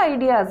அந்த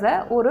ஐடியாஸை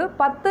ஒரு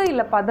 10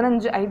 இல்லை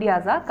 15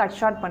 ஐடியாஸாக கட்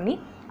ஷார்ட் பண்ணி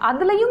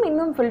அதுலேயும்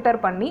இன்னும்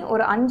ஃபில்டர் பண்ணி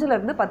ஒரு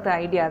 5லேருந்து 10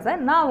 ஐடியாஸை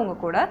நான் அவங்க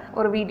கூட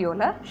ஒரு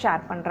வீடியோவில்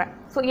ஷேர் பண்ணுறேன்.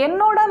 ஸோ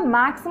என்னோட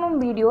மேக்ஸிமம்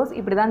வீடியோஸ்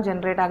இப்படி தான்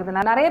ஜென்ரேட் ஆகுது.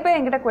 நான் நிறைய பேர்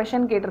என்கிட்ட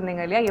கொஷன்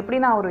கேட்டிருந்தீங்க இல்லையா, எப்படி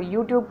நான் ஒரு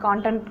யூடியூப்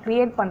கான்டென்ட்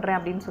க்ரியேட் பண்ணுறேன்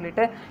அப்படின்னு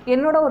சொல்லிட்டு.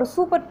 என்னோட ஒரு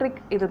சூப்பர்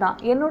ட்ரிக் இதுதான்.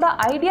 என்னோட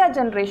ஐடியா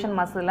ஜென்ரேஷன்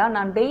மசிலை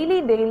நான்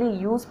டெய்லி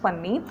யூஸ்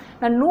பண்ணி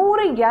நான்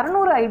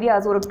 100-200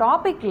 ஐடியாஸ் ஒரு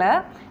டாப்பிக்கில்,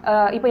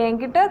 இப்போ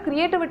என்கிட்ட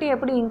க்ரியேட்டிவிட்டி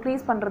எப்படி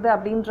இன்க்ரீஸ் பண்ணுறது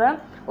அப்படின்ற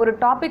ஒரு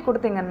டாபிக்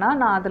கொடுத்தீங்கன்னா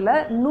நான் அதில்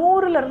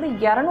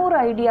 100-200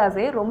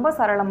 ஐடியாஸே ரொம்ப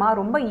சரளமாக ஆழமாக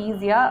ரொம்ப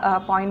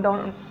ஈஸியாக பாயிண்ட்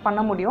அவுட் பண்ண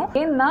முடியும்.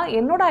 ஏன்னா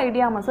என்னோட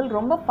ஐடியா மசில்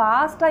ரொம்ப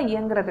ஃபாஸ்ட்டாக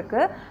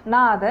இயங்குறதுக்கு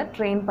நான் அதை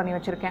ட்ரெயின் பண்ணி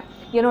வச்சுருக்கேன்.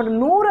 என்னோட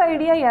 100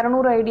 ஐடியா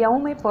 200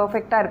 ஐடியாவுமே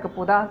பர்ஃபெக்டாக இருக்க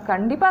போதா?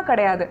 கண்டிப்பாக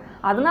கிடையாது.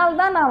 அதனால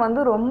தான் நான்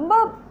வந்து ரொம்ப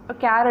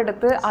கேர்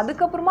எடுத்து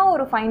அதுக்கப்புறமா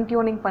ஒரு ஃபைன்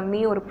டியூனிங்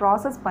பண்ணி ஒரு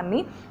ப்ராசஸ் பண்ணி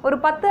ஒரு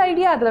 10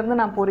 ஐடியா அதுலேருந்து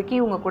நான் பொறுக்கி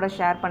உங்கள் கூட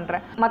ஷேர்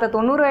பண்ணுறேன். மற்ற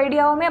 90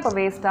 ஐடியாவுமே அப்போ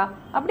வேஸ்ட்டா?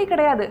 அப்படி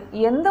கிடையாது.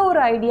 எந்த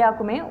ஒரு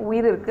ஐடியாவுக்குமே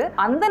உயிர் இருக்குது.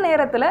 அந்த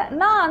நேரத்தில்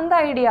நான் அந்த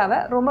ஐடியாவை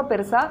ரொம்ப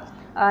பெருசாக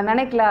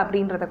நினைக்கல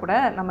அப்படின்றத கூட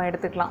நம்ம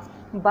எடுத்துக்கலாம்.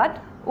 பட்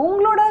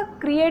உங்களோட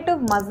க்ரியேட்டிவ்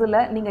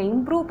மசிலை நீங்கள்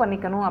இம்ப்ரூவ்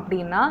பண்ணிக்கணும்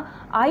அப்படின்னா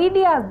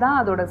ஐடியாஸ் தான்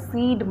அதோட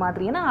சீட்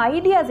மாதிரி. ஏன்னா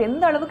ஐடியாஸ்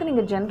எந்த அளவுக்கு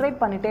நீங்கள் ஜென்ரேட்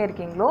பண்ணிகிட்டே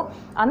இருக்கீங்களோ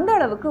அந்த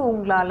அளவுக்கு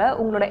உங்களால்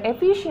உங்களோட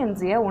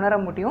எஃபிஷியன்சியை உணர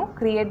முடியும்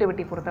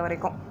க்ரியேட்டிவிட்டி பொறுத்த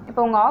வரைக்கும்.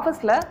 இப்போ உங்கள்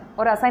ஆஃபீஸில்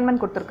ஒரு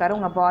அசைன்மெண்ட் கொடுத்துருக்காரு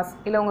உங்கள் பாஸ்,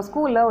 இல்லை உங்கள்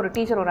ஸ்கூலில் ஒரு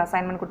டீச்சர் ஒரு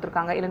அசைன்மெண்ட்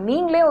கொடுத்துருக்காங்க, இல்லை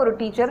நீங்களே ஒரு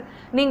டீச்சர்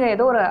நீங்கள்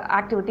ஏதோ ஒரு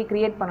ஆக்டிவிட்டி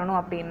க்ரியேட்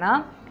பண்ணணும் அப்படின்னா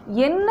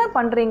என்ன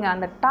பண்ணுறீங்க,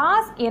 அந்த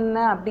டாஸ்க் என்ன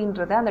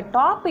அப்படின்றத அந்த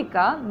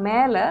டாப்பிக்காக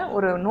மேலே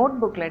ஒரு நோட்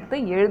புக்கில் எடுத்து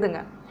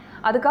எழுதுங்க.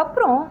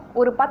 அதுக்கப்புறம்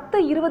ஒரு 10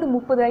 20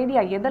 30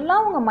 ஐடியா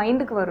எதெல்லாம் உங்கள்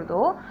மைண்டுக்கு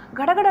வருதோ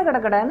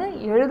கடகடன்னு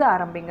எழுத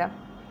ஆரம்பிங்க.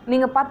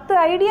 நீங்கள் 10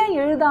 ஐடியா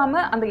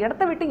எழுதாமல் அந்த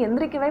இடத்த விட்டு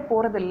எந்திரிக்கவே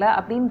போகிறதில்ல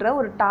அப்படின்ற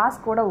ஒரு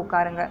டாஸ்கோடு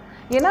உட்காருங்க.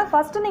 ஏன்னா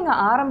ஃபஸ்ட்டு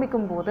நீங்கள்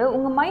ஆரம்பிக்கும் போது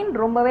உங்கள் மைண்ட்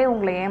ரொம்பவே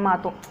உங்களை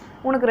ஏமாற்றும்.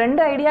 உனக்கு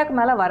 2 ஐடியாவுக்கு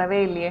மேலே வரவே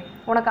இல்லையே,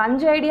 உனக்கு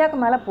 5 ஐடியாவுக்கு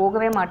மேலே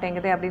போகவே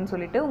மாட்டேங்குது அப்படின்னு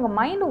சொல்லிட்டு உங்கள்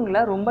மைண்ட்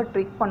உங்களை ரொம்ப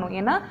ட்ரிக் பண்ணும்.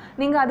 ஏன்னா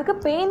நீங்கள் அதுக்கு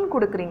பெயின்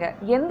கொடுக்குறீங்க.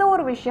 எந்த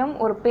ஒரு விஷயம்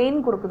ஒரு பெயின்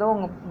கொடுக்குதோ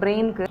உங்கள்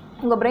பிரெயினுக்கு,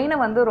 உங்கள் பிரெயினை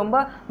வந்து ரொம்ப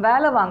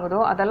வேலை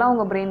வாங்குதோ அதெல்லாம்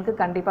உங்கள் பிரெயினுக்கு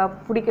கண்டிப்பாக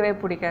பிடிக்கவே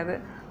பிடிக்காது.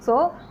 ஸோ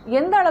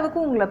எந்த அளவுக்கு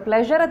உங்களை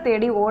ப்ளெஷரை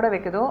தேடி ஓட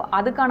வைக்குதோ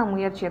அதுக்கான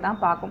முயற்சியை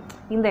தான் பார்க்கும்.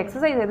 இந்த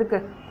எக்ஸசைஸ் எதுக்கு,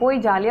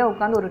 போய் ஜாலியாக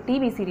உட்காந்து ஒரு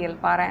டிவி சீரியல்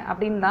பாரேன்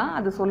அப்படின்னு தான்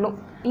அது சொல்லும்.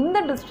 இந்த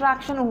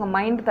டிஸ்ட்ராக்ஷன் உங்கள்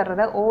மைண்ட்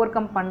தர்றதை ஓவர்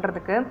கம்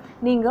பண்ணுறதுக்கு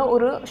நீங்கள்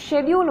ஒரு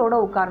ஷெட்யூலோடு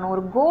உட்காரணும்,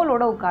 ஒரு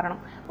கோலோடு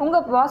உட்காரணும்.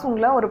 உங்கள் பாஸ்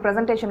உங்களை ஒரு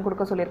ப்ரெசன்டேஷன்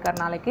கொடுக்க சொல்லியிருக்காரு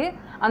நாளைக்கு.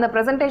 அந்த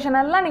ப்ரெசன்டேஷன்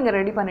எல்லாம் நீங்கள்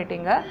ரெடி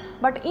பண்ணிட்டீங்க.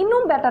 பட்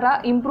இன்னும்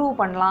பெட்டராக இம்ப்ரூவ்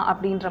பண்ணலாம்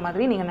அப்படின்ற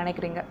மாதிரி நீங்கள்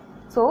நினைக்கிறீங்க.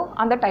 ஸோ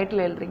அந்த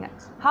டைட்டில் எழுதுறீங்க,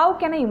 how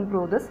can I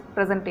improve this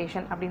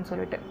presentation அப்படின்னு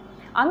சொல்லிட்டு.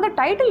 அந்த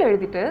டைட்டில்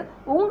எழுதிட்டு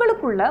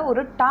உங்களுக்குள்ள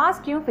ஒரு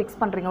டாஸ்கையும் ஃபிக்ஸ்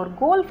பண்ணுறீங்க, ஒரு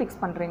கோல் ஃபிக்ஸ்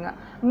பண்ணுறீங்க.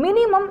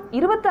 மினிமம்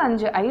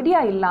 25 ஐடியா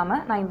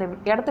இல்லாமல் நான் இந்த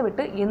இடத்த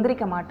விட்டு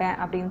எந்திரிக்க மாட்டேன்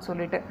அப்படின்னு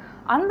சொல்லிட்டு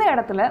அந்த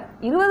இடத்துல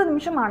 20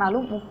 நிமிஷம்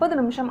ஆனாலும் 30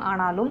 நிமிஷம்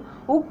ஆனாலும்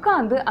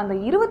உட்காந்து அந்த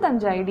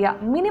 25 ஐடியா,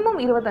 மினிமம்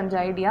 25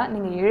 ஐடியா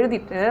நீங்கள்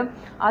எழுதிட்டு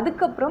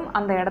அதுக்கப்புறம்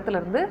அந்த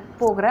இடத்துல இருந்து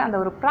போகிற அந்த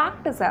ஒரு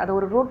ப்ராக்டிஸை, அதை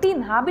ஒரு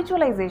ரொட்டீன்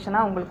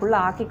ஹேபிச்சுவலைசேஷனாக உங்களுக்குள்ளே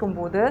ஆக்கிக்கும்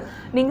போது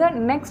நீங்கள்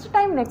நெக்ஸ்ட்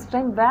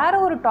டைம் வேற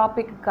ஒரு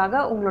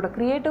டாப்பிக்காக உங்களோட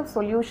க்ரியேட்டிவ்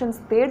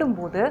சொல்யூஷன்ஸ் தேடும்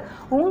போது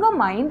உங்கள்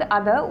மைண்ட்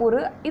அதை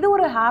இது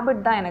ஒரு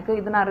ஹேபிட் தான், எனக்கு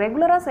இது நான்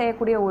ரெகுலராக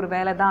செய்யக்கூடிய ஒரு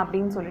வேலை தான்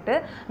அப்படின்னு சொல்லிட்டு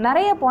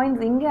நிறைய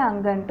பாயிண்ட்ஸ் இங்கே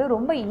அங்கன்ட்டு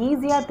ரொம்ப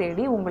ஈஸியாக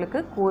தேடி உங்களுக்கு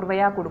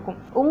கோர்வையாக கொடுக்கும்.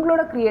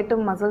 உங்களோட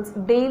க்ரியேட்டிவ் மசில்ஸ்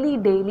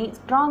டெய்லி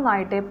ஸ்ட்ராங்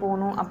ஆகிட்டே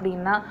போகணும்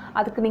அப்படின்னா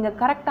அதுக்கு நீங்கள்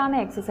கரெக்டான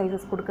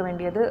எக்ஸசைசஸ் கொடுக்க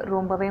வேண்டியது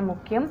ரொம்பவே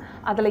முக்கியம்.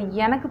 அதில்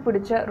எனக்கு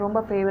பிடிச்ச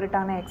ரொம்ப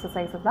ஃபேவரட்டான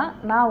எக்ஸசைசஸ் தான்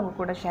நான் உங்கள்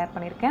கூட ஷேர்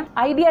பண்ணியிருக்கேன்.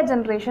 ஐடியா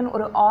ஜென்ரேஷன்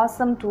ஒரு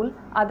ஆசம் டூல்,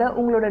 அதை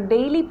உங்களோட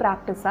டெய்லி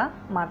ப்ராக்டிஸாக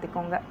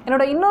மாற்றிக்கோங்க.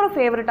 என்னோட இன்னொரு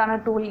ஃபேவரட்டான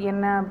டூல்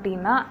என்ன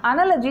அப்படின்னா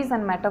அனாலஜிஸ்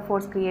அண்ட்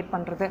மெட்டஃபோர்ஸ் கிரியேட்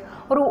பண்ணுறது,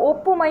 ஒரு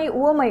ஒப்புமை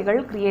உவமைகள்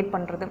கிரியேட்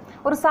பண்ணுறது.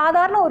 ஒரு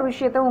சாதாரண ஒரு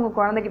விஷயத்தை உங்கள்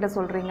குழந்தைகிட்ட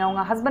சொல்கிறீங்க,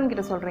 உங்கள் ஹஸ்பண்ட்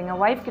கிட்ட சொல்கிறீங்க,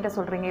 ஒய்ஃப் கிட்ட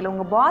சொல்கிறீங்க, இல்லை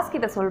உங்கள் பாஸ்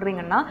கிட்ட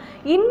சொல்கிறீங்கன்னா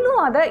இன்னும்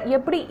அதை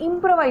எப்படி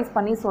இம்ப்ரவைஸ்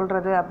பண்ணி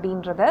சொல்கிறது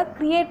அப்படின்றத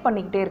கிரியேட்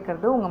பண்ணிக்கிட்டே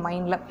இருக்கிறது உங்கள்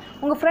மைண்டில்.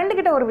 உங்கள்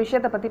ஃப்ரெண்டுக்கிட்ட ஒரு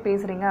விஷயத்தை பற்றி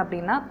பேசுகிறீங்க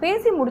அப்படின்னா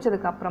பேசி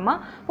முடிச்சதுக்கப்புறமா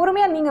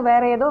பொறுமையாக நீங்கள்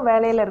வேறு ஏதோ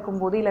வேலையில்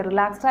இருக்கும்போது இல்லை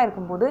ரிலாக்ஸ்டாக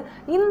இருக்கும்போது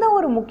இந்த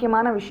ஒரு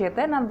முக்கியமான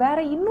விஷயத்தை நான்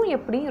வேறு இன்னும்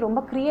எப்படி ரொம்ப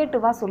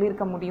க்ரியேட்டிவாக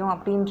சொல்லியிருக்க முடியும்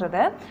அப்படின்றத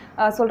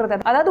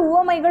சொல்கிறது. அதாவது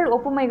உவமைகள்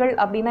ஒப்புமைகள்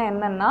அப்படின்னா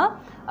என்னென்னா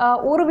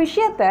ஒரு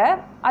விஷயத்த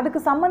அதுக்கு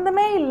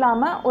சம்மந்தமே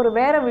இல்லாமல் ஒரு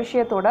வேறு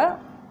விஷயத்தோட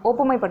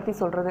ஒப்புமைப்படுத்தி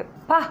சொல்கிறது.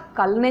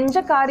 கல்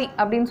நெஞ்ச காரி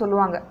அப்படின்னு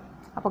சொல்லுவாங்க.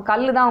 அப்போ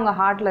கல் தான் அவங்க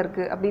ஹார்ட்டில்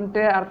இருக்குது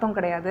அப்படின்ட்டு அர்த்தம்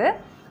கிடையாது.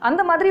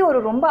 அந்த மாதிரி ஒரு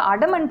ரொம்ப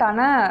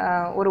அடமெண்ட்டான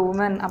ஒரு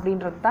உமன்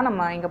அப்படின்றது தான்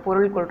நம்ம இங்கே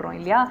பொருள் கொள்கிறோம்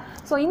இல்லையா?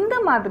 ஸோ இந்த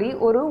மாதிரி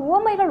ஒரு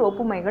உவமைகள்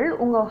ஒப்புமைகள்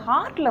உங்கள்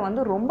ஹார்ட்டில்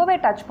வந்து ரொம்பவே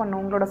டச்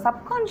பண்ணும், உங்களோட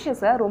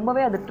சப்கான்ஷியஸை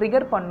ரொம்பவே அது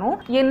ட்ரிகர் பண்ணும்.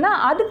 ஏன்னா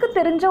அதுக்கு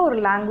தெரிஞ்ச ஒரு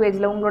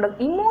லாங்குவேஜில், உங்களோட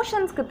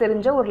இமோஷன்ஸ்க்கு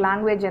தெரிஞ்ச ஒரு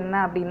லாங்குவேஜ் என்ன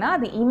அப்படின்னா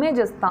அது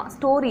இமேஜஸ் தான்,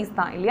 ஸ்டோரிஸ்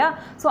தான் இல்லையா?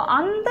 ஸோ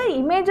அந்த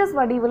இமேஜஸ்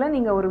வடிவில்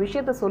நீங்கள் ஒரு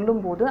விஷயத்தை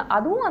சொல்லும்போது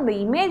அதுவும் அந்த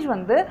இமேஜ்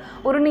வந்து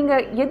ஒரு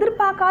நீங்கள்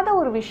எதிர்பார்க்காத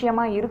ஒரு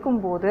விஷயமா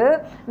இருக்கும்போது,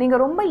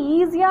 நீங்கள் ரொம்ப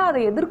ஈஸியாக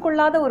அதை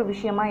எதிர்கொள்ளாத ஒரு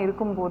விஷயமா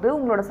இருக்கும்போது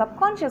உங்களோட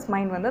சப்கான்ஷியஸ்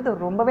மைண்ட் வந்து அது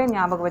ரொம்பவே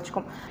ஞாபகம்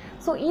வச்சுக்கும்.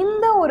 ஸோ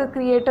இந்த ஒரு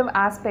கிரியேட்டிவ்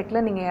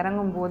ஆஸ்பெக்டில் நீங்கள்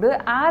இறங்கும்போது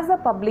as a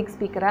public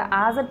ஸ்பீக்கராக,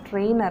 as a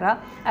ட்ரெயினராக,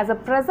 as a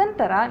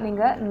ப்ரெசென்டராக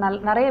நீங்கள்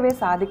நிறையவே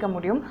சாதிக்க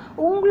முடியும்.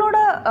 உங்களோட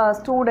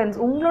ஸ்டூடெண்ட்ஸ்,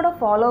 உங்களோட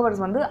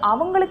ஃபாலோவர்ஸ் வந்து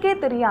அவங்களுக்கே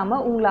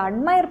தெரியாமல் உங்களை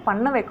அட்மையர்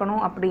பண்ண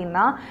வைக்கணும்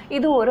அப்படின்னா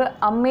இது ஒரு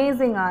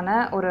அமேசிங்கான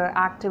ஒரு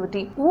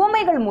ஆக்டிவிட்டி.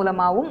 உவமைகள்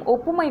மூலமாகவும்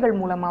ஒப்புமைகள்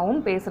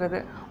மூலமாகவும்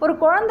பேசுகிறது. ஒரு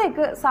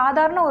குழந்தைக்கு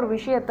சாதாரண ஒரு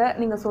விஷயத்தை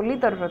நீங்கள் சொல்லி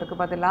தருறதுக்கு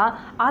பதிலாக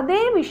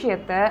அதே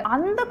விஷயத்தை விஷயத்த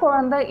அந்த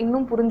குழந்தை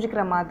இன்னும்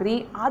புரிஞ்சுக்கிற மாதிரி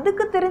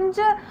அதுக்கு தெரிஞ்ச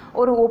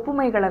ஒரு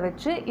ஒப்புமைகளை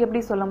வச்சு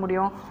எப்படி சொல்ல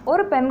முடியும்?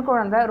 ஒரு பெண்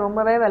குழந்தை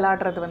ரொம்பவே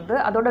விளையாடுறது வந்து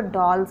அதோட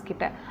டால்ஸ்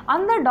கிட்ட,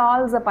 அந்த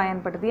டால்ஸை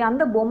பயன்படுத்தி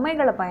அந்த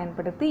பொம்மைகளை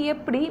பயன்படுத்தி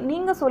எப்படி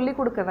நீங்கள் சொல்லிக்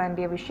கொடுக்க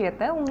வேண்டிய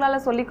விஷயத்த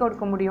உங்களால் சொல்லிக்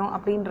கொடுக்க முடியும்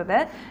அப்படின்றத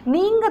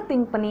நீங்கள்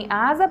திங்க் பண்ணி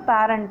ஆஸ் அ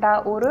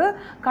பேரண்ட்டாக, ஒரு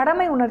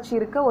கடமை உணர்ச்சி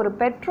இருக்க ஒரு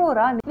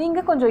பெற்றோராக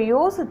நீங்கள் கொஞ்சம்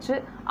யோசிச்சு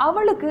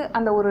அவளுக்கு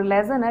அந்த ஒரு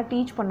லெசனை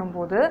டீச்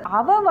பண்ணும்போது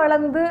அவள்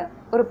வளர்ந்து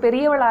ஒரு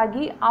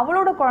பெரியவளாகி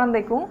அவளோட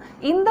குழந்தைக்கும்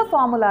இந்த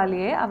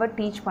ஃபார்முலாலேயே அவள்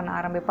டீச் பண்ண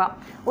ஆரம்பிப்பாள்.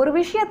 ஒரு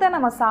விஷயத்தை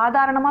நம்ம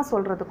சாதாரணமாக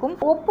சொல்கிறதுக்கும்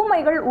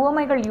ஒப்புமைகள்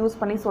உவமைகள் யூஸ்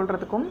பண்ணி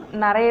சொல்கிறதுக்கும்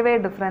நிறையவே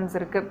டிஃப்ரென்ஸ்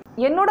இருக்குது.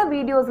 என்னோட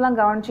வீடியோஸ்லாம்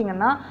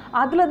கவனிச்சிங்கன்னா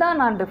அதில் தான்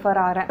நான் டிஃபர்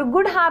ஆகிறேன்.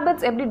 குட்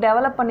ஹேபிட்ஸ் எப்படி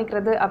டெவலப்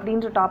பண்ணிக்கிறது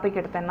அப்படின்ற டாபிக்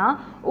எடுத்தேன்னா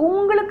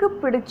உங்களுக்கு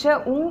பிடிச்ச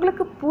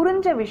உங்களுக்கு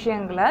புரிஞ்ச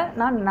விஷயங்களை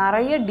நான்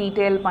நிறைய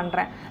டீட்டெயில்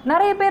பண்ணுறேன்.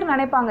 நிறைய பேர்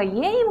நினைப்பாங்க,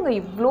 ஏன் இவங்க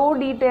இவ்வளோ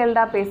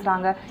டீட்டெயில்டாக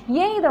பேசுகிறாங்க,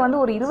 ஏன் இதை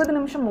வந்து ஒரு 20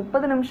 நிமிஷம்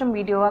 30 நிமிஷம்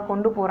வீடியோவாக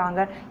கொண்டு போகிறாங்க,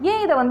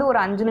 ஏன் இதை வந்து ஒரு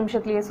 5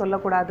 நிமிஷத்துலேயே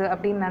சொல்லக்கூடாது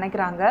அப்படின்னு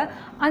நினைக்கிறாங்க.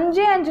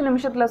 5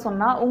 நிமிஷத்தில்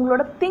சொன்னால்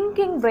உங்களோட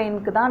திங்கிங்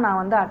பிரெயினுக்கு தான் நான்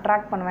வந்து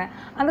அட்ராக்ட் பண்ணுவேன்.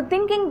 அந்த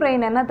திங்கிங்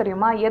பிரெயின் என்ன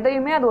தெரியுமா,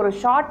 எதையுமே அது ஒரு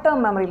ஷார்ட்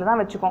டேர்ம் மெமரியில்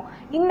தான் வச்சுக்கோம்.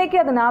 இன்றைக்கி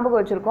அது ஞாபகம்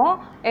வச்சுருக்கோம்.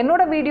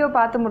 என்னோட வீடியோ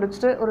பார்த்து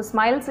முடிச்சுட்டு ஒரு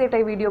ஸ்மைல்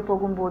சேட்டை வீடியோ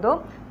போகும்போதோ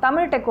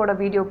தமிழ் டெக்கோட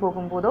வீடியோ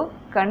போகும்போதோ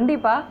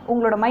கண்டிப்பாக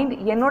உங்களோட மைண்ட்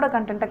என்னோட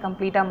கண்டென்ட்டை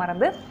கம்ப்ளீட்டாக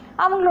மறந்து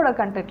அவங்களோட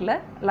கண்டென்ட்டில்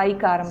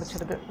லைக்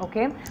ஆரம்பிச்சிடுது.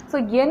 ஓகே, ஸோ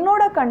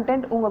என்னோட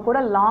கண்டென்ட் உங்கள் கூட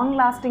லாங்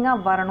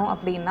லாஸ்டிங்காக வரணும்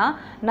அப்படின்னா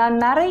நான்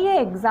நிறைய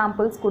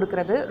எக்ஸாம்பிள்ஸ்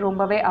கொடுக்கறது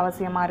ரொம்பவே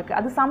அவசியமாக இருக்குது.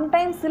 அது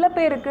சம்டைம்ஸ் சில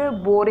பேருக்கு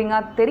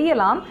போரிங்காக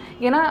தெரியலாம்.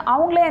 ஏன்னா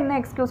அவங்களே என்ன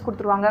எக்ஸ்கியூஸ்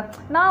கொடுத்துருவாங்க,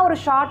 நான் ஒரு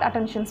ஷார்ட்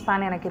அட்டென்ஷன்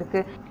ஸ்பேன் எனக்கு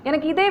இருக்குது,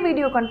 எனக்கு இதே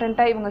வீடியோ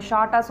கண்டென்ட்டை இவங்க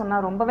ஷார்ட்டாக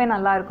சொன்னால் ரொம்பவே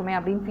நல்லா இருக்குமே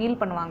அப்படின்னு ஃபீல்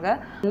பண்ணுவாங்க.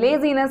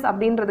 லேசினஸ்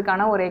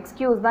அப்படின்றதுக்கான ஒரு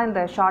எக்ஸ்கியூஸ் தான்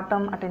இந்த ஷார்ட்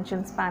டேர்ம்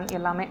அட்டென்ஷன் ஸ்பேன்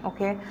எல்லாமே.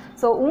 ஓகே,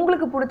 ஸோ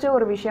உங்களுக்கு பிடிச்ச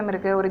ஒரு விஷயம்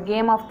இருக்குது, ஒரு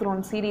கேம் ஆஃப்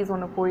த்ரோன் சீரீஸ்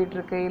ஒன்று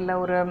போயிட்டுருக்கு, இல்லை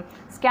ஒரு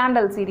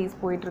ஸ்கேண்டல் சீரீஸ்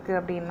போயிட்டுருக்கு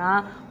அப்படின்னா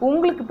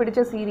உங்களுக்கு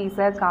பிடிச்ச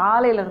சீரீஸை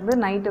காலையிலேருந்து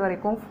நைட்டு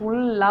வரைக்கும்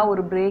ஃபுல்லாக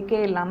ஒரு பிரேக்கே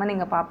இல்லாமல்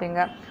நீங்கள் பார்ப்பீங்க.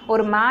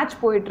 ஒரு மேட்ச்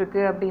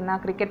போயிட்டுருக்கு அப்படின்னா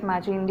cricket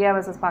match India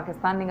versus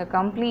Pakistan, நீங்கள்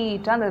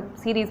கம்ப்ளீட்டாக அந்த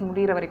சீரீஸ்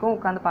முடிகிற வரைக்கும்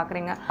உட்காந்து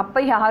பார்க்குறீங்க.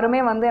 அப்போ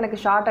யாருமே வந்து எனக்கு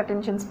ஷார்ட்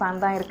அட்டென்ஷன்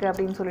ஸ்பேன் தான் இருக்குது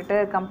அப்படின்னு சொல்லிட்டு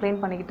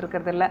கம்ப்ளைண்ட் பண்ணிக்கிட்டு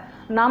இருக்கிறது இல்லை.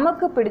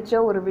 நமக்கு பிடிச்ச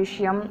ஒரு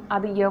விஷயம்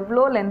அது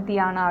எவ்வளோ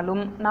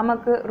லென்த்தியானாலும்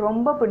நமக்கு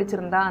ரொம்ப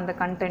பிடிச்சிருந்தா அந்த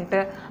கண்டென்ட்டு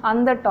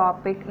அந்த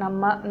டாபிக்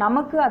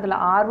நமக்கு அதில்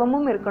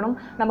ஆர்வமும் இருக்கணும்,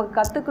 நமக்கு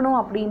கற்றுக்கணும்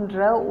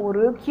அப்படின்ற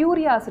ஒரு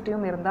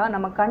க்யூரியாசிட்டியும் இருந்தால்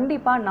நம்ம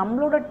கண்டிப்பாக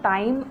நம்மளோட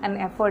டைம் அண்ட்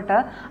எஃபர்ட்டை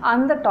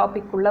அந்த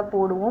டாபிக்குள்ளே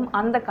போடுவோம்,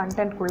 அந்த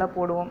கண்டென்ட்குள்ளே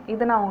போடுவோம்.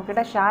 இது நான்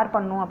உங்ககிட்ட ஷேர்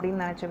பண்ணணும்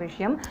அப்படின்னு நினச்ச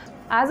விஷயம்.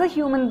 ஆஸ் அ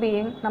ஹியூமன்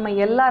பீயிங் நம்ம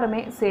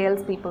எல்லாருமே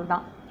சேல்ஸ் பீப்புள்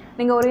தான்.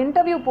 நீங்கள் ஒரு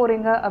இன்டர்வியூ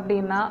போகிறீங்க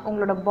அப்படின்னா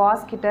உங்களோட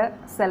பாஸ் கிட்ட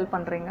செல்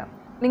பண்ணுறீங்க.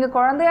 நீங்கள்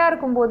குழந்தையாக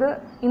இருக்கும்போது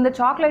இந்த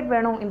சாக்லேட்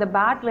வேணும், இந்த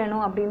பேட்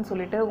வேணும் அப்படின்னு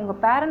சொல்லிட்டு உங்கள்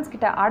பேரண்ட்ஸ்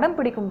கிட்ட அடம்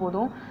பிடிக்கும்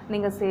போதும்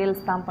நீங்கள் சேல்ஸ்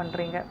தான்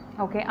பண்ணுறீங்க.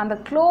 ஓகே, அந்த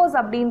க்ளோஸ்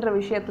அப்படின்ற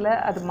விஷயத்தில்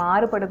அது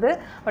மாறுபடுது.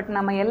 பட்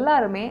நம்ம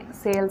எல்லாருமே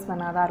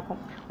சேல்ஸ்மேனாக தான் இருக்கும்.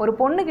 ஒரு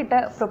பொண்ணுக்கிட்ட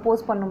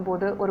ப்ரப்போஸ்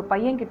பண்ணும்போது, ஒரு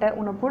பையன்கிட்ட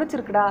உன்னை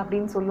பிடிச்சிருக்குடா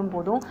அப்படின்னு சொல்லும்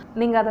போதும்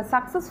நீங்கள் அதை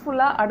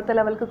சக்ஸஸ்ஃபுல்லாக அடுத்த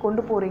லெவலுக்கு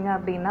கொண்டு போகிறீங்க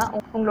அப்படின்னா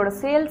உங்களோட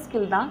சேல்ஸ்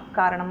ஸ்கில் தான்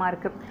காரணமாக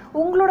இருக்குது.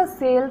 உங்களோட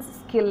சேல்ஸ்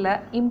ஸ்கில்லை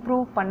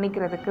இம்ப்ரூவ்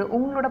பண்ணிக்கிறதுக்கு,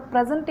 உங்களோட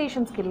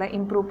ப்ரெசன்டேஷன் ஸ்கில்லை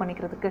இம்ப்ரூவ்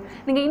பண்ணிக்கிறதுக்கு,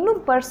 நீங்கள்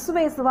இன்னும்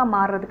பர்சுவேசிவாக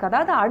மாறுறதுக்கு,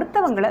 அதாவது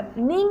அடுத்தவங்களை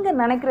நீங்கள்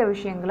நினைக்கிற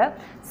விஷயங்களை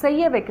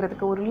செய்ய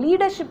வைக்கிறதுக்கு, ஒரு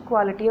லீடர்ஷிப்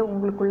குவாலிட்டியை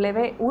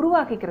உங்களுக்குள்ளவே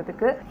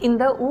உருவாக்கிக்கிறதுக்கு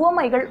இந்த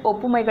உவமைகள்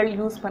ஒப்புமைகள்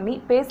யூஸ் பண்ணி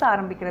பேச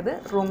ஆரம்பிக்கிறது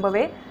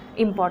ரொம்பவே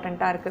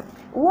இம்பார்ட்டண்ட்டாக இருக்குது.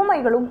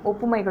 உவமைகளும்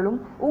ஒப்புமைகளும்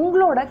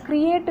உங்களோட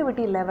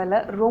க்ரியேட்டிவிட்டி லெவலை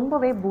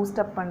ரொம்பவே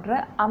பூஸ்டப் பண்ணுற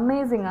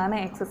அமேசிங்கான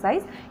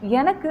எக்ஸசைஸ்.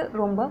 எனக்கு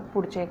ரொம்ப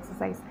பிடிச்ச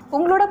எக்ஸசைஸ்.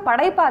 உங்களோட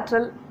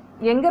படைப்பாற்றல்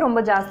எங்கே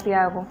ரொம்ப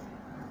ஜாஸ்தியாகும்?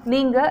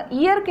 நீங்கள்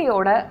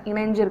இயற்கையோட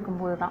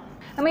இணைஞ்சிருக்கும்போது தான்.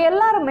 நம்ம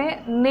எல்லாருமே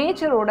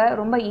நேச்சரோட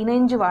ரொம்ப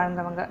இணைஞ்சு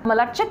வாழ்ந்தவங்க. நம்ம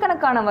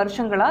லட்சக்கணக்கான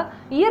வருஷங்களாக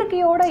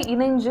இயற்கையோட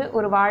இணைஞ்சு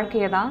ஒரு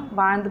வாழ்க்கையை தான்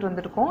வாழ்ந்துட்டு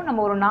வந்துருக்கோம்.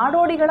 நம்ம ஒரு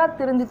நாடோடிகளாக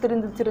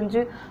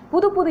திரிஞ்சு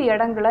புது புது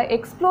இடங்களை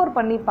எக்ஸ்ப்ளோர்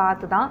பண்ணி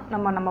பார்த்து தான்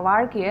நம்ம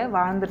வாழ்க்கையை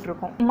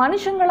வாழ்ந்துட்டுருக்கோம்.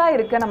 மனுஷங்களாக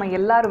இருக்க நம்ம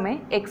எல்லாருமே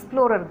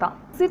எக்ஸ்ப்ளோரர் தான்.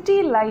 சிட்டி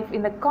லைஃப்,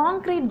 இந்த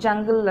கான்க்ரீட்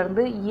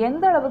ஜங்கிள்லேருந்து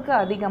எந்த அளவுக்கு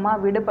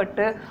அதிகமாக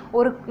விடுபட்டு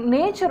ஒரு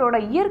நேச்சரோட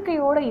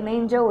இயற்கையோட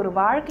இணைஞ்ச ஒரு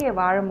வாழ்க்கையை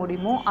வாழ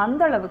முடியுமோ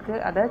அந்த அளவுக்கு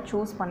அதை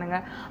சூஸ்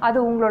பண்ணுங்கள். அது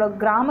உங்களோட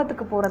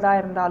கிராமத்துக்கு போகிறதா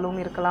இருந்தாலும்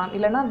இருக்கலாம்,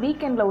 இல்லைனா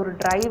வீக்கெண்டில் ஒரு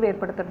டிரைவ்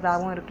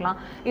ஏற்படுத்துறதாகவும் இருக்கலாம்,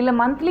 இல்லை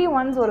மந்த்லி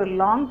ஒன்ஸ் ஒரு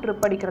லாங்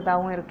ட்ரிப்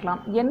அடிக்கிறதாகவும்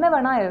இருக்கலாம், என்ன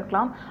வேணால்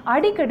இருக்கலாம்.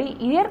 அடிக்கடி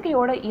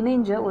இயற்கையோட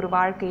இணைஞ்ச ஒரு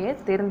வாழ்க்கையை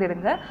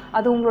தேர்ந்தெடுங்க.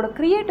 அது உங்களோட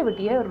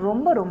க்ரியேட்டிவிட்டியை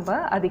ரொம்ப ரொம்ப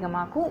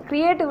அதிகமாக்கும்.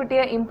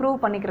 க்ரியேட்டிவிட்டியை இம்ப்ரூவ்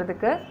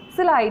பண்ணிக்கிறதுக்கு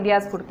சில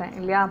ஐடியாஸ் கொடுத்தேன்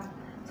இல்லையா?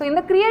 ஸோ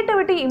இந்த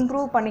க்ரியேட்டிவிட்டி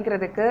இம்ப்ரூவ்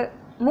பண்ணிக்கிறதுக்கு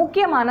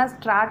முக்கியமான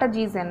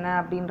ஸ்ட்ராட்டஜிஸ் என்ன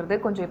அப்படின்றது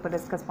கொஞ்சம் இப்போ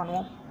டிஸ்கஸ்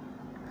பண்ணுவோம்.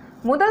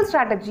 முதல்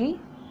strategy,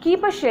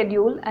 keep a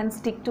schedule and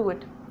stick to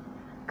it.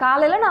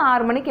 காலையில் நான்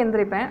 6 மணிக்கு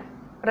எந்திரிப்பேன்,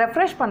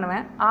 ரெஃப்ரெஷ்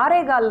பண்ணுவேன்.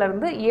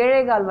 6:15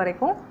 7:15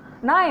 வரைக்கும்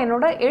நான்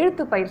என்னோட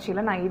எழுத்து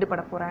பயிற்சியில் நான்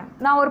ஈடுபட போகிறேன்.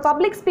 நான் ஒரு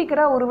பப்ளிக்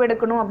ஸ்பீக்கராக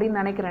உருவெடுக்கணும்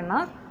அப்படின்னு நினைக்கிறேன்னா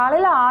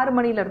காலையில் 6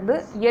 மணிலேருந்து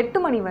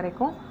 8 மணி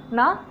வரைக்கும்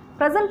நான்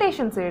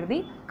ப்ரெசன்டேஷன்ஸ் எழுதி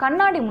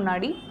கண்ணாடி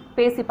முன்னாடி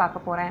பேசி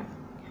பார்க்க போகிறேன்.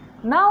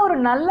 நான் ஒரு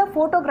நல்ல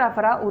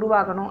ஃபோட்டோகிராஃபராக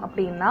உருவாகணும்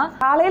அப்படின்னா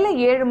காலையில்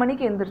 7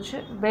 மணிக்கு எழுந்திரிச்சு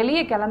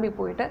வெளியே கிளம்பி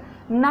போயிட்டு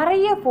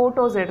நிறைய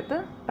ஃபோட்டோஸ் எடுத்து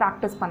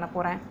ப்ராக்டிஸ் பண்ண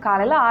போகிறேன்.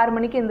 காலையில் 6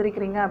 மணிக்கு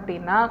எழுந்திரிக்கிறீங்க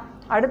அப்படின்னா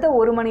அடுத்த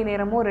 1 மணி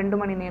நேரமோ 2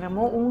 மணி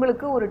நேரமோ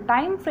உங்களுக்கு ஒரு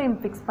டைம் ஃப்ரேம்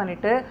ஃபிக்ஸ்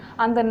பண்ணிவிட்டு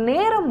அந்த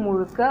நேரம்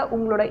முழுக்க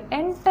உங்களோட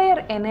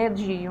என்டையர்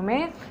எனர்ஜியுமே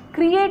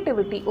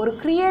க்ரியேட்டிவிட்டி, ஒரு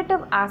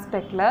க்ரியேட்டிவ்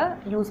ஆஸ்பெக்டில்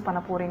யூஸ் பண்ண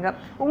போகிறீங்க.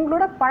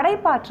 உங்களோட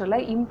படைப்பாற்றலை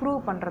இம்ப்ரூவ்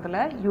பண்ணுறதுல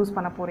யூஸ்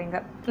பண்ண போகிறீங்க.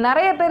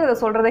 நிறைய பேர் இதை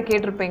சொல்கிறத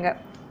கேட்டிருப்பீங்க,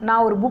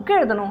 நான் ஒரு புக்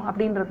எழுதணும்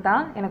அப்படின்றது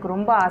தான் எனக்கு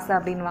ரொம்ப ஆசை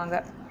அப்படின்வாங்க.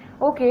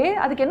 ஓகே,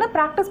 அதுக்கு என்ன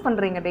ப்ராக்டிஸ்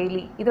பண்ணுறீங்க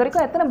டெய்லி? இது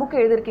வரைக்கும் எத்தனை புக்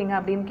எழுதிருக்கீங்க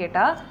அப்படின்னு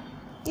கேட்டால்,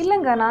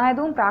 இல்லைங்க நான்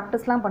எதுவும்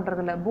ப்ராக்டிஸ்லாம்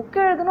பண்ணுறதில்ல, புக்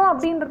எழுதணும்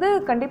அப்படின்றது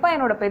கண்டிப்பாக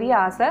என்னோட பெரிய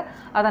ஆசை,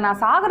 அதை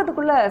நான்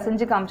சாகிறதுக்குள்ளே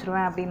செஞ்சு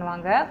காமிச்சிருவேன்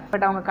அப்படின்வாங்க.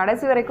 பட் அவங்க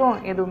கடைசி வரைக்கும்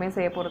எதுவுமே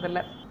செய்ய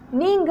போகிறதில்ல.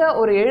 நீங்கள்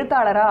ஒரு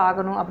எழுத்தாளராக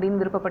ஆகணும் அப்படின்னு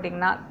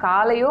விருப்பப்பட்டீங்கன்னா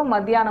காலையோ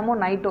மத்தியானமோ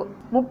நைட்டோ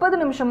 30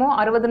 நிமிஷமோ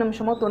 60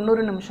 நிமிஷமோ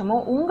 90 நிமிஷமோ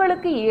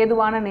உங்களுக்கு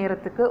ஏதுவான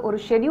நேரத்துக்கு ஒரு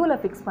ஷெட்யூலை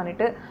ஃபிக்ஸ்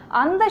பண்ணிவிட்டு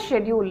அந்த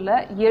ஷெட்யூலில்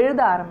எழுத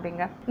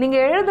ஆரம்பிங்க.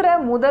 நீங்கள் எழுதுகிற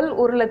முதல்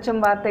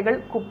 1,00,000 வார்த்தைகள்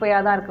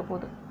குப்பையாக தான் இருக்க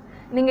போகுது.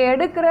 நீங்கள்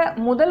எடுக்கிற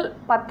முதல்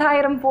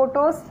 10,000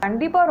 ஃபோட்டோஸ்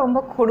கண்டிப்பாக ரொம்ப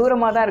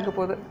கொடூரமாக தான் இருக்க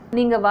போகுது.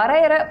 நீங்கள்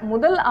வரைகிற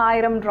முதல்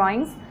 1000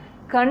 ட்ராயிங்ஸ்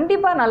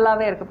கண்டிப்பாக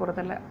நல்லாவே இருக்க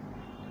போகிறதில்ல.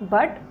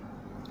 பட்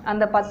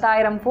அந்த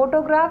 10,000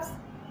 ஃபோட்டோகிராஃப்ஸ்,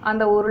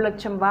 அந்த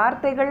 1,00,000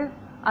 வார்த்தைகள்,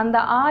 அந்த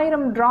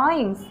 1000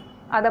 ட்ராயிங்ஸ்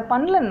அதை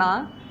பண்ணலன்னா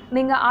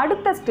நீங்கள்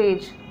அடுத்த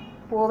ஸ்டேஜ்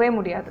போவே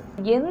முடியாது.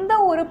 எந்த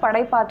ஒரு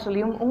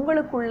படைப்பாற்றலையும்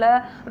உங்களுக்குள்ள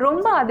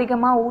ரொம்ப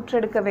அதிகமாக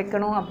ஊற்றெடுக்க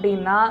வைக்கணும்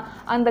அப்படின்னா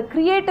அந்த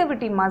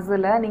க்ரியேட்டிவிட்டி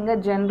மசிலை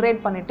நீங்கள் ஜென்ரேட்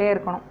பண்ணிகிட்டே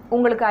இருக்கணும்.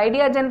 உங்களுக்கு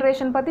ஐடியா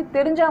ஜென்ரேஷன் பற்றி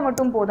தெரிஞ்சால்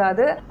மட்டும்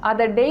போதாது,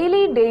 அதை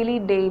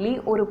டெய்லி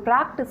ஒரு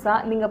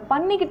ப்ராக்டிஸாக நீங்கள்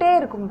பண்ணிக்கிட்டே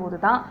இருக்கும்போது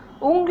தான்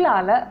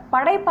உங்களால்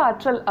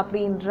படைப்பாற்றல்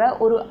அப்படின்ற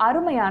ஒரு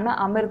அருமையான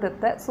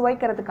அமிர்தத்தை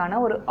சுவைக்கிறதுக்கான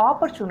ஒரு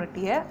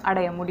ஆப்பர்ச்சுனிட்டியை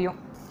அடைய முடியும்.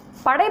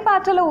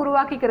 படைப்பாற்றலை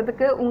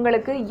உருவாக்கிக்கிறதுக்கு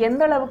உங்களுக்கு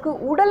எந்த அளவுக்கு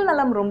உடல்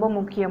நலம் ரொம்ப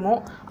முக்கியமோ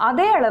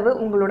அதே அளவு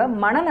உங்களோட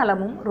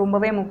மனநலமும்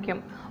ரொம்பவே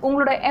முக்கியம்.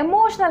 உங்களோட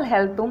எமோஷ்னல்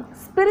ஹெல்த்தும்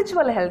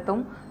ஸ்பிரிச்சுவல்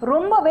ஹெல்த்தும்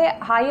ரொம்பவே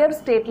ஹையர்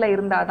ஸ்டேட்டில்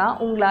இருந்தால் தான்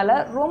உங்களால்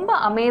ரொம்ப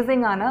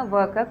அமேசிங்கான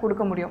ஒர்க்கை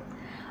கொடுக்க முடியும்.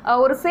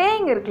 ஒரு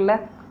சேயிங் இருக்குல்ல,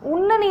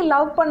 உன்னை நீ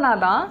லவ்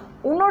பண்ணாதான்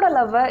உன்னோட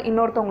லவ்வை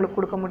இன்னொருத்தவங்களுக்கு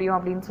கொடுக்க முடியும்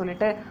அப்படின்னு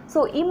சொல்லிட்டு. ஸோ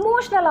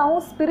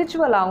இமோஷ்னலாகவும்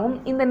ஸ்பிரிச்சுவலாகவும்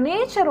இந்த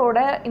நேச்சரோட,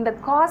 இந்த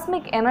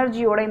காஸ்மிக்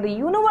எனர்ஜியோட, இந்த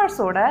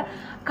யூனிவர்ஸோட,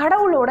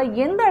 கடவுளோட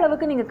எந்த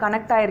அளவுக்கு நீங்கள்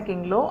கனெக்ட்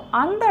ஆகிருக்கீங்களோ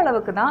அந்த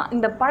அளவுக்கு தான்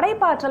இந்த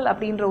படைப்பாற்றல்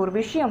அப்படின்ற ஒரு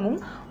விஷயமும்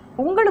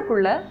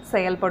உங்களுக்குள்ள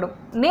செயல்படும்.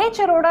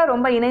 நேச்சரோட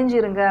ரொம்ப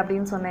இணைஞ்சிருங்க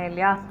அப்படின்னு சொன்னேன்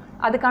இல்லையா,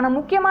 அதுக்கான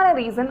முக்கியமான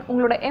ரீசன்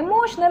உங்களோட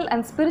எமோஷ்னல்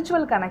அண்ட்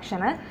ஸ்பிரிச்சுவல்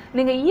கனெக்ஷனை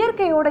நீங்கள்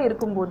இயற்கையோடு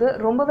இருக்கும்போது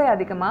ரொம்பவே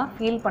அதிகமாக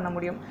ஃபீல் பண்ண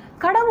முடியும்.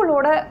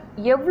 கடவுளோட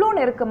எவ்வளோ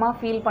நெருக்கமாக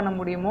ஃபீல் பண்ண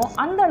முடியுமோ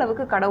அந்த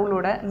அளவுக்கு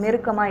கடவுளோட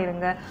நெருக்கமாக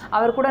இருங்க.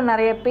 அவர் கூட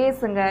நிறைய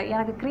பேசுங்க.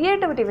 எனக்கு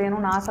க்ரியேட்டிவிட்டி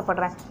வேணும்னு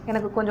ஆசைப்பட்றேன்,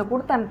 எனக்கு கொஞ்சம்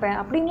கொடுத்து அனுப்பேன்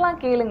அப்படின்லாம்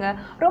கேளுங்க.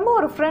 ரொம்ப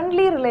ஒரு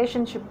ஃப்ரெண்ட்லி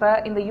ரிலேஷன்ஷிப்பை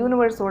இந்த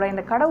யூனிவர்ஸோட,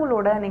 இந்த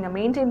கடவுளோட நீங்கள்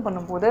மெயின்டைன்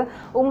பண்ணும்போது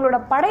உங்களோட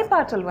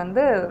படைப்பாற்றல்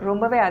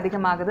ரொம்பவே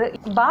அதிகமாகுது.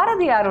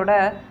 பாரதியாரோட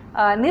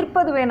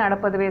நிற்பதுவே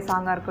நடப்பதுவே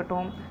சாங்காக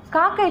இருக்கட்டும்,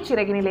 காக்கை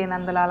சிறகினிலே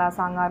நந்தலாலா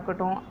சாங்காக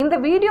இருக்கட்டும், இந்த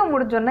வீடியோ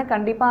முடிஞ்சோடனே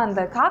கண்டிப்பாக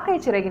அந்த காக்கை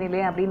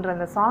சிறகினிலே அப்படின்ற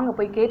அந்த சாங்கை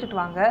போய் கேட்டுட்டு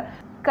வாங்க.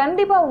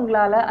 கண்டிப்பாக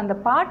உங்களால் அந்த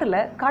பாட்டில்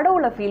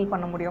கடவுளை ஃபீல்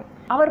பண்ண முடியும்.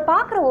 அவர்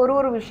பார்க்குற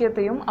ஒரு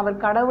விஷயத்தையும்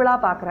அவர்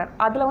கடவுளாக பார்க்குறார்.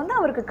 அதில்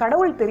அவருக்கு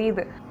கடவுள்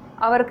தெரியுது.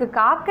 அவருக்கு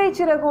காக்கை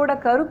சிறகோட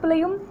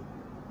கருப்புலையும்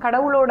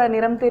கடவுளோட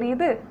நிறம்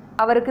தெரியுது.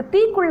 அவருக்கு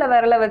தீக்குள்ள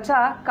விரலை வச்சா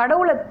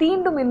கடவுளை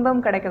தீண்டும்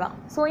இன்பம் கிடைக்குதான்.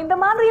 ஸோ இந்த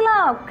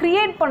மாதிரிலாம்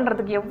க்ரியேட்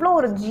பண்ணுறதுக்கு எவ்வளோ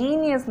ஒரு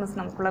ஜீனியஸ்னஸ்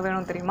நமக்குள்ளே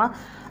வேணும் தெரியுமா?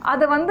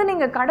 அதை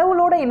நீங்கள்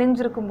கடவுளோடு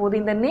இணைஞ்சிருக்கும் போது,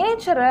 இந்த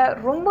நேச்சரை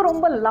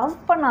ரொம்ப லவ்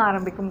பண்ண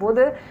ஆரம்பிக்கும்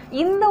போது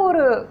இந்த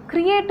ஒரு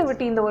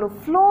க்ரியேட்டிவிட்டி, இந்த ஒரு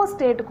ஃப்ளோ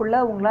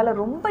ஸ்டேட்டுக்குள்ளே உங்களால்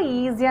ரொம்ப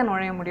ஈஸியாக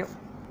நுழைய முடியும்.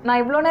 நான்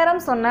இவ்வளோ நேரம்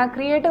சொன்ன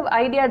க்ரியேட்டிவ்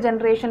ஐடியா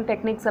ஜென்ரேஷன்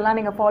டெக்னிக்ஸ் எல்லாம்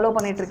நீங்கள் ஃபாலோ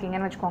பண்ணிட்டு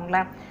இருக்கீங்கன்னு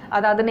வச்சுக்கோங்களேன்.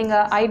 அதாவது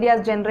நீங்கள்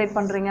ஐடியாஸ் ஜென்ரேட்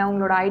பண்ணுறீங்க,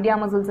 உங்களோட ஐடியா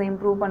மசில்ஸை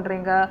இம்ப்ரூவ்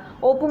பண்ணுறீங்க,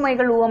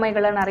 ஒப்புமைகள்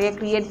உவமைகளை நிறைய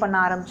க்ரியேட் பண்ண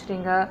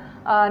ஆரம்பிச்சிட்டீங்க,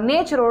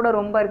 நேச்சரோட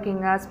ரொம்ப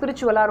இருக்கீங்க,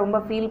 ஸ்பிரிச்சுவலாக ரொம்ப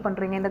ஃபீல்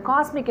பண்ணுறீங்க, இந்த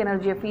காஸ்மிக்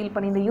எனர்ஜியை ஃபீல்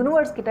பண்ணி இந்த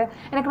யூனிவர்ஸ் கிட்ட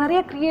எனக்கு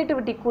நிறைய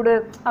க்ரியேட்டிவிட்டி கொடு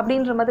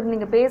அப்படின்ற மாதிரி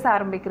நீங்கள் பேச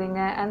ஆரம்பிக்கிறீங்க.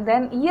 அண்ட்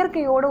தென்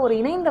இயற்கையோட ஒரு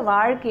இணைந்த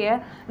வாழ்க்கையை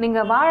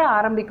நீங்கள் வாழ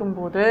ஆரம்பிக்கும்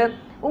போது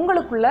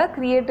உங்களுக்குள்ள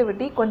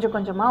க்ரியேட்டிவிட்டி கொஞ்சம்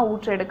கொஞ்சமாக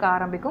ஊற்றெடுக்க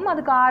ஆரம்பிக்கும்.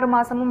 அதுக்கு 6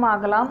 மாதமும்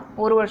ஆகலாம்,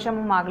 1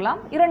 வருஷமும் ஆகலாம்,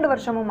 2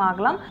 வருஷமும்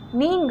ஆகலாம்.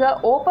 நீங்கள்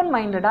ஓப்பன்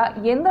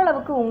மைண்டடாக எந்த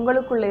அளவுக்கு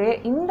உங்களுக்குள்ளேயே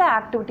இந்த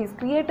activities,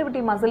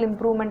 creativity muscle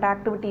improvement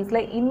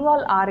ஆக்டிவிட்டீஸில்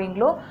involve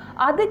ஆகிறீங்களோ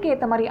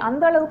அதுக்கேற்ற மாதிரி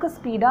அந்த அளவுக்கு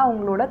ஸ்பீடாக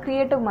உங்களோட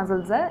க்ரியேட்டிவ்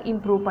மசில்ஸை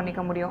இம்ப்ரூவ்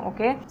பண்ணிக்க முடியும்.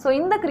 ஓகே, ஸோ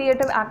இந்த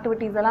க்ரியேட்டிவ்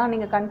ஆக்டிவிட்டீஸ் எல்லாம்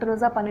நீங்கள்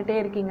கண்டினியூஸாக பண்ணிகிட்டே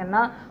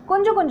இருக்கீங்கன்னா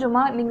கொஞ்சம்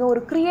கொஞ்சமாக நீங்கள்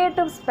ஒரு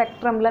க்ரியேட்டிவ்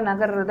ஸ்பெக்ட்ரமில்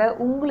நகர்றத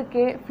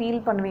உங்களுக்கே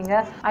ஃபீல் பண்ணுவீங்க.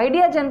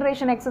 ஐடியா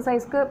ஜென்ரேஷன்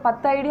எக்ஸசைஸ்க்கு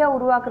 10 ஐடியா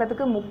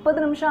உருவாக்குறதுக்கு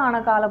 30 நிமிஷம் ஆன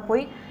காலம்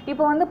போய்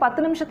இப்போ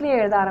 10 நிமிஷத்துலேயே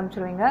எழுத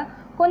ஆரம்பிச்சிருவீங்க.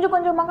 கொஞ்சம்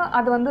கொஞ்சமாக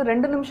அது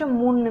 2 நிமிஷம்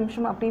 3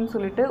 நிமிஷம் அப்படின்னு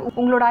சொல்லிட்டு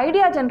உங்களோட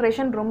ஐடியா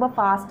ஜென்ரேஷன் ரொம்ப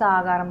ஃபாஸ்ட்டாக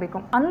ஆக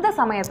ஆரம்பிக்கும். அந்த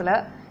சமயத்தில்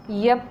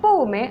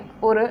எப்போவுமே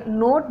ஒரு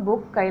நோட்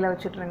புக் கையில்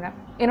வச்சுட்ருங்க.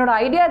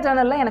 என்னோடய ஐடியா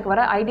ஜேர்னலில் எனக்கு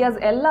வர ஐடியாஸ்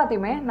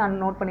எல்லாத்தையுமே நான்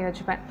நோட் பண்ணி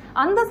வச்சுப்பேன்.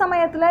 அந்த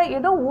சமயத்தில்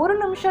ஏதோ ஒரு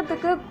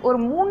நிமிஷத்துக்கு ஒரு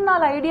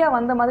 3-4 ஐடியா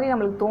வந்த மாதிரி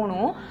நம்மளுக்கு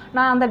தோணும்.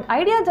 நான் அந்த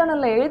ஐடியா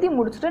ஜேர்னலில் எழுதி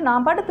முடிச்சுட்டு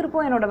நான் பாட்டு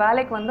திருப்பவும் என்னோடய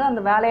வேலைக்கு வந்து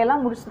அந்த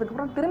வேலையெல்லாம்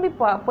முடிச்சதுக்கப்புறம் திரும்பி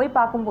போய்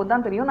பார்க்கும்போது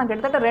தான் தெரியும் நான்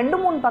கிட்டத்தட்ட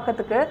 2-3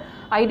 பக்கத்துக்கு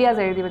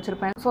ஐடியாஸ் எழுதி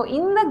வச்சுருப்பேன். ஸோ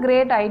இந்த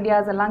கிரேட்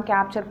ஐடியாஸ் எல்லாம்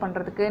கேப்சர்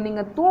பண்ணுறதுக்கு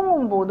நீங்கள்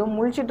தூங்கும் போதும்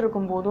முழிச்சிட்டு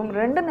இருக்கும் போதும்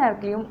 2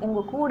 நேரத்துலையும்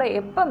உங்கள் கூட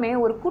எப்போவுமே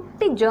ஒரு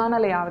குட்டி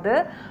ஜேர்னலையாவது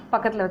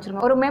பக்கத்தில்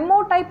வச்சுருங்க. ஒரு மெமோ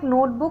டைப்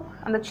நோட் புக்,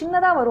 அந்த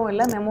சின்னதாக வரும்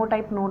இல்லை மெமோ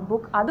டைப் நோட்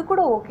புக், அது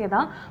கூட ஓகே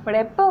தான். பட்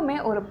எப்போவுமே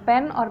ஒரு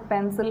பென் ஆர்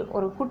பென்சில்,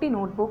 ஒரு குட்டி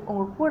நோட் புக்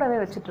உங்கள் கூடவே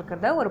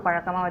வச்சுட்ருக்கிறத ஒரு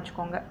பழக்கமாக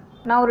வச்சுக்கோங்க.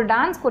 நான் ஒரு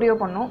டான்ஸ் கொரியோ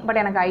பண்ணணும், பட்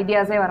எனக்கு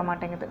ஐடியாஸே வர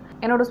மாட்டேங்குது.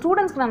 என்னோடய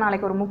ஸ்டூடெண்ட்ஸ்க்கு நான்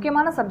நாளைக்கு ஒரு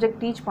முக்கியமான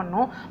சப்ஜெக்ட் டீச்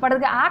பண்ணணும், பட்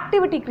அதுக்கு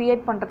ஆக்டிவிட்டி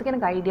க்ரியேட் பண்ணுறதுக்கு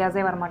எனக்கு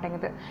ஐடியாஸே வர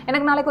மாட்டேங்குது.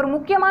 எனக்கு நாளைக்கு ஒரு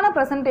முக்கியமான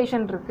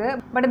ப்ரெசன்டேஷன் இருக்குது,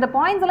 பட் இந்த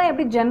பாயிண்ட்ஸ் எல்லாம்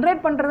எப்படி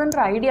ஜென்ரேட்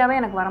பண்ணுறதுன்ற ஐடியாவே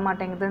எனக்கு வர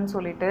மாட்டேங்குதுன்னு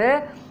சொல்லிட்டு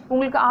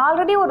உங்களுக்கு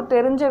ஆல்ரெடி ஒரு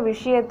தெரிஞ்ச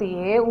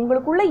விஷயத்தையே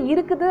உங்களுக்குள்ளே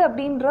இருக்குது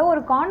அப்படின்ற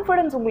ஒரு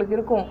கான்ஃபிடென்ஸ் உங்களுக்கு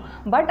இருக்கும்.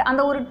 பட்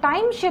அந்த ஒரு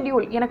டைம்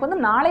ஷெட்யூல், எனக்கு வந்து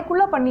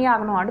நாளைக்குள்ளே பண்ணி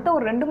ஆகணும், அடுத்த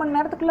ஒரு 2 மணி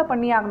நேரத்துக்குள்ளே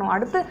பண்ணி ஆகணும்,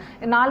 அடுத்து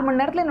 4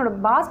 மணி நேரத்தில் என்னோடய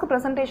பாஸ்க்கு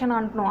ப்ரெசன்டேஷன்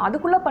அனுப்பணும்,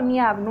 அதுக்குள்ளே பண்ணி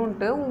ஆகணும்.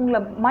 உங்களை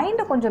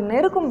மைண்டை கொஞ்சம்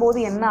நெருக்கும் போது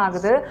என்ன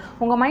ஆகுது,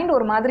 உங்கள் மைண்ட்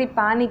ஒரு மாதிரி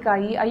பேனிக்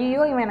ஆகி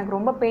ஐயோ இவன் எனக்கு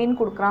ரொம்ப பெயின்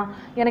கொடுக்குறான்,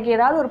 எனக்கு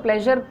ஏதாவது ஒரு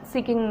ப்ளெஷர்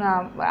சீக்கிங்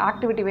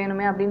ஆக்டிவிட்டி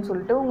வேணுமே அப்படின்னு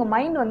சொல்லிட்டு உங்கள்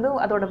மைண்ட் வந்து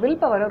அதோட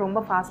வில் பவரை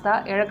ரொம்ப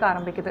ஃபாஸ்ட்டாக இழக்க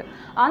ஆரம்பிக்குது.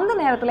 அந்த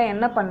நேரத்தில்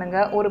என்ன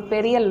பண்ணுங்கள், ஒரு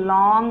பெரிய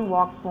லாங்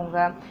வாக்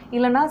போங்க,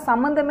 இல்லைனா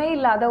சம்மந்தமே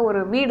இல்லாத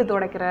ஒரு வீடு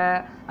துடைக்கிற,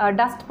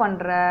 டஸ்ட்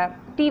பண்ணுற,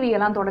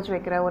 டிவியெல்லாம் தொடச்சி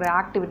வைக்கிற ஒரு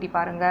ஆக்டிவிட்டி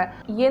பாருங்கள்.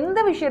 எந்த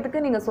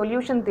விஷயத்துக்கு நீங்கள்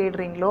சொல்யூஷன்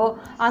தேடுறீங்களோ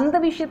அந்த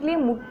விஷயத்துலேயே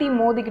முட்டி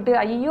மோதிக்கிட்டு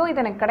ஐயோ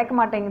இது எனக்கு கிடைக்க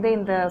மாட்டேங்குது,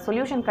 இந்த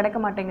சொல்யூஷன் கிடைக்க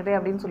மாட்டேங்குது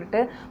அப்படின்னு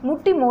சொல்லிட்டு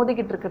முட்டி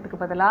மோதிக்கிட்டு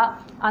இருக்கிறதுக்கு பதிலாக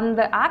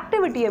அந்த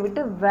ஆக்டிவிட்டியை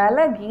விட்டு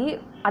விலகி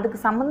அதுக்கு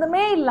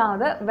சம்மந்தமே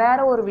இல்லாத வேற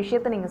ஒரு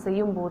விஷயத்தை நீங்கள்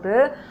செய்யும்போது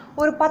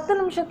ஒரு 10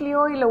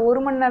 நிமிஷத்துலையோ இல்லை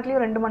 1 மணி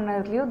நேரத்துலையோ 2 மணி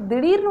நேரத்துலையோ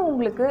திடீர்னு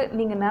உங்களுக்கு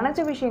நீங்கள் நினச்ச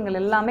விஷயங்கள்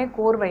எல்லாமே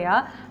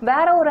கோர்வையாக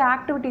வேற ஒரு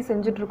ஆக்டிவிட்டி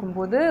செஞ்சுட்டு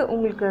இருக்கும்போது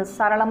உங்களுக்கு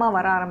சரளமாக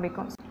வர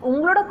ஆரம்பிக்கும்.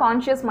 உங்களோட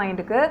கான்ஷியஸ்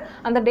மைண்டுக்கு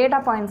அந்த டேட்டா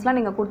பாயிண்ட்ஸ்லாம்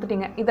நீங்கள்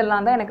கொடுத்துட்டீங்க,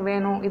 இதெல்லாம் தான் எனக்கு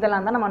வேணும்,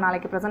 இதெல்லாம் தான் நம்ம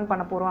நாளைக்கு ப்ரெசென்ட்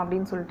பண்ண போகிறோம்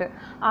அப்படின்னு சொல்லிட்டு.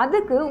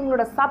 அதுக்கு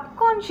உங்களோட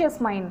சப்கான்ஷியஸ்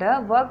மைண்டை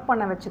ஒர்க்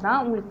பண்ண வச்சு தான்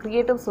உங்களுக்கு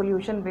க்ரியேட்டிவ்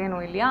சொல்யூஷன்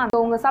வேணும் இல்லையா?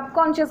 உங்கள்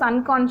subconscious,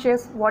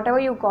 unconscious, what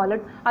ever you call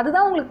it,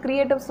 அதுதான் உங்களுக்கு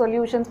க்ரியேட்டிவ்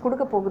சொல்யூஷன்ஸ்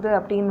கொடுக்க போகுது.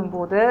 அப்படின்னும்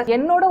போது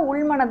என்னோட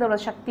உள்மனதோட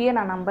சக்தியை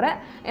நான் நம்புகிறேன்,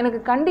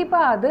 எனக்கு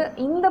கண்டிப்பாக அது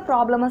இந்த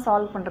ப்ராப்ளமை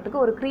சால்வ்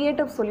பண்ணுறதுக்கு ஒரு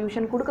க்ரியேட்டிவ்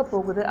சொல்யூஷன் கொடுக்க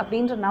போகுது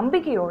அப்படின்ற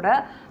நம்பிக்கையோட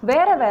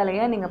வேற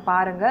வேலையை நீங்கள்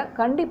பாருங்கள்.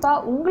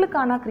 கண்டிப்பாக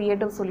உங்களுக்கான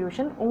க்ரியேட்டிவ்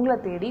சொல்யூஷன் உங்களை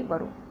தேடி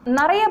வரும்.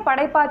 நிறைய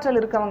படைப்பாற்றல்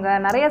இருக்கவங்க,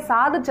 நிறைய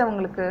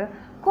சாதிச்சவங்களுக்கு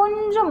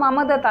கொஞ்சம்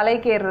மமதை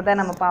தலைக்கேறுறத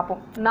நம்ம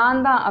பார்ப்போம்.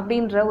 நான் தான்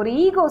அப்படின்ற ஒரு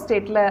ஈகோ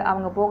ஸ்டேட்டில்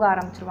அவங்க போக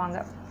ஆரம்பிச்சிருவாங்க.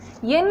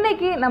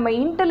 என்னைக்கு நம்ம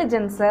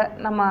இன்டெலிஜென்ஸை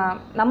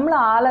நம்மளை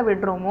ஆள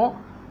விடுறோமோ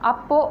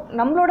அப்போது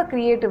நம்மளோட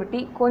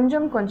க்ரியேட்டிவிட்டி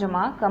கொஞ்சம்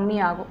கொஞ்சமாக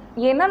கம்மியாகும்.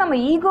 ஏன்னா நம்ம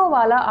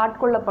ஈகோவால்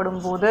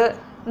ஆட்கொள்ளப்படும் போது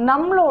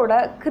நம்மளோட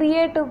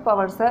க்ரியேட்டிவ்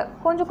பவர்ஸை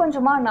கொஞ்சம்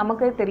கொஞ்சமாக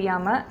நமக்கே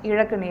தெரியாமல்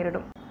இழக்க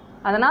நேரிடும்.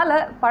 அதனால்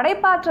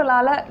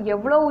படைப்பாற்றலால்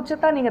எவ்வளோ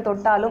உச்சத்தை நீங்கள்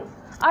தொட்டாலும்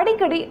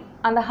அடிக்கடி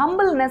அந்த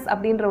ஹம்பிள்னஸ்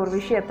அப்படின்ற ஒரு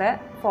விஷயத்தை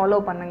ஃபாலோ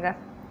பண்ணுங்கள்.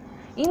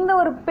 இந்த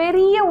ஒரு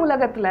பெரிய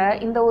உலகத்தில்,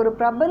 இந்த ஒரு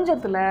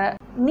பிரபஞ்சத்தில்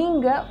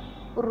நீங்கள்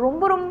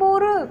ரொம்ப ரொம்ப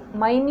ஒரு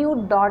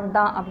மைன்யூட் டாட்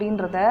தான்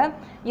அப்படின்றத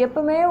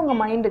எப்பவுமே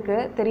உங்கள் மைண்டுக்கு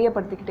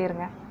தெரியப்படுத்திக்கிட்டே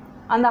இருங்க.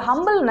 அந்த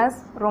ஹம்பிள்னஸ்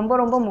ரொம்ப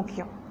ரொம்ப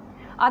முக்கியம்.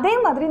 அதே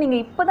மாதிரி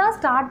நீங்கள் இப்போ தான்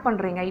ஸ்டார்ட்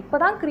பண்ணுறீங்க, இப்போ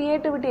தான்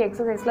க்ரியேட்டிவிட்டி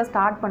எக்ஸசைஸில்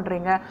ஸ்டார்ட்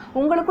பண்ணுறீங்க,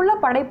 உங்களுக்குள்ள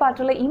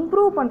படைப்பாற்றலை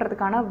இம்ப்ரூவ்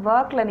பண்ணுறதுக்கான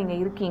ஒர்க்கில்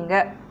நீங்கள் இருக்கீங்க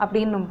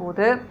அப்படின்னும்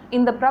போது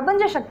இந்த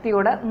பிரபஞ்ச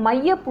சக்தியோட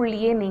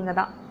மையப்புள்ளியே நீங்கள்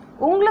தான்.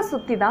 உங்களை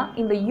சுற்றி தான்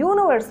இந்த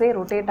யூனிவர்ஸே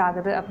ரொட்டேட்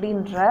ஆகுது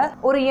அப்படின்ற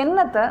ஒரு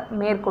எண்ணத்தை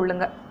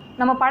மேற்கொள்ளுங்க.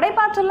 நம்ம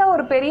படைப்பாற்றலில்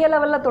ஒரு பெரிய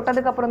லெவலில்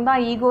தொட்டதுக்கப்புறம்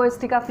தான்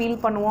ஈகோயிஸ்டிக்காக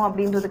ஃபீல் பண்ணுவோம்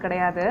அப்படின்றது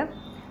கிடையாது.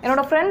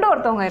 என்னோடய ஃப்ரெண்டு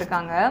ஒருத்தவங்க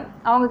இருக்காங்க,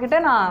 அவங்கக்கிட்ட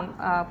நான்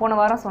போன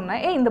வாரம்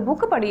சொன்னேன், இந்த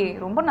புக்கு படி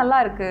ரொம்ப நல்லா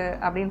இருக்குது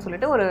அப்படின்னு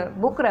சொல்லிட்டு ஒரு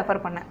புக்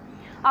ரெஃபர் பண்ணேன்.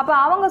 அப்போ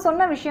அவங்க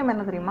சொன்ன விஷயம்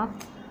என்ன தெரியுமா,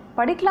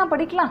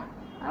 படிக்கலாம்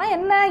ஆனால்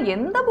என்ன,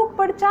 எந்த புக்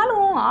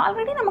படித்தாலும்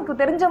ஆல்ரெடி நமக்கு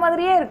தெரிஞ்ச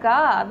மாதிரியே இருக்கா,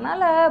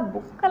 அதனால்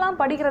புக்கெல்லாம்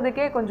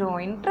படிக்கிறதுக்கே கொஞ்சம்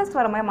இன்ட்ரெஸ்ட்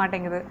வரவே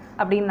மாட்டேங்குது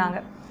அப்படின்னாங்க.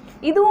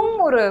 இதுவும்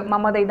ஒரு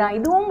மமதை தான்,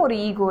 இதுவும் ஒரு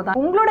ஈகோ தான்.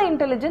 உங்களோட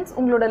இன்டெலிஜென்ஸ்,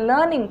 உங்களோட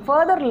லேர்னிங்,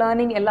 ஃபர்தர்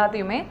லேர்னிங்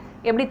எல்லாத்தையுமே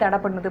எப்படி தடை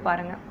பண்ணுது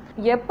பாருங்கள்.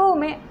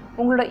 எப்போவுமே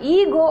உங்களோட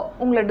ஈகோ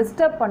உங்களை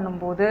டிஸ்டர்ப்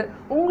பண்ணும்போது,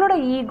 உங்களோட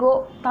ஈகோ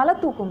தலை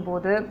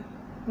தூக்கும்போது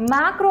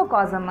மேக்ரோ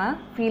காசமை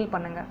ஃபீல்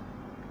பண்ணுங்கள்.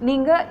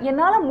 நீங்கள்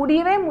என்னால்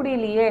முடியவே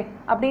முடியலையே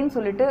அப்படின்னு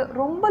சொல்லிட்டு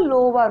ரொம்ப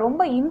லோவாக,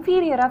 ரொம்ப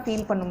இன்ஃபீரியராக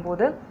ஃபீல்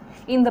பண்ணும்போது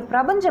இந்த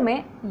பிரபஞ்சமே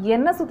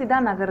என்னை சுற்றி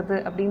தான் நகருது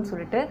அப்படின்னு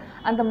சொல்லிட்டு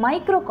அந்த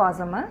மைக்ரோ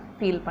காசமை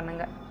ஃபீல்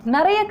பண்ணுங்கள்.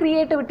 நிறைய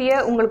க்ரியேட்டிவிட்டியை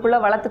உங்களுக்குள்ளே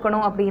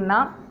வளர்த்துக்கணும் அப்படின்னா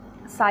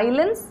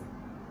சைலன்ஸ்,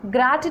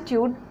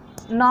 கிராட்டிடியூட்,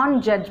 நான்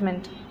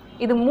ஜட்ஜ்மெண்ட்,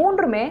 இது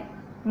 3மே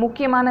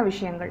முக்கியமான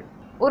விஷயங்கள்.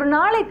 ஒரு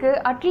நாளைக்கு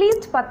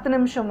அட்லீஸ்ட் 10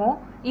 நிமிஷமோ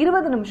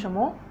 20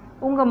 நிமிஷமோ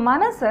உங்கள்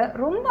மனசை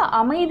ரொம்ப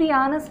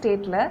அமைதியான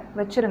ஸ்டேட்டில்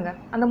வச்சுருங்க.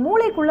 அந்த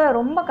மூளைக்குள்ளே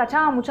ரொம்ப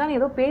கச்சாமுச்சான்னு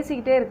ஏதோ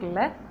பேசிக்கிட்டே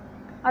இருக்குல்ல,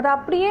 அதை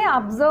அப்படியே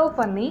அப்சர்வ்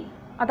பண்ணி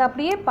அதை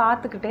அப்படியே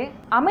பார்த்துக்கிட்டே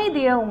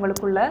அமைதியை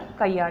உங்களுக்குள்ளே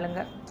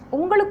கையாளுங்க.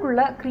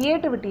 உங்களுக்குள்ள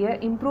கிரியேட்டிவிட்டியை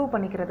இம்ப்ரூவ்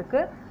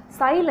பண்ணிக்கிறதுக்கு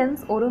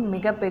சைலன்ஸ் ஒரு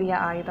மிகப்பெரிய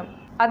ஆயுதம்.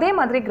 அதே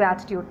மாதிரி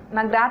கிராட்டிடியூட்.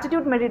 நான்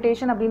கிராட்டிடியூட்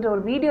மெடிடேஷன் அப்படின்ற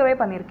ஒரு வீடியோவே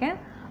பண்ணியிருக்கேன்.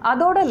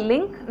 அதோட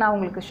லிங்க் நான்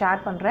உங்களுக்கு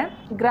ஷேர் பண்ணுறேன்.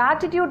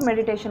 கிராட்டிடியூட்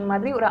மெடிடேஷன்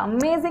மாதிரி ஒரு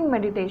அமேசிங்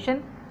மெடிடேஷன்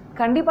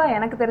கண்டிப்பாக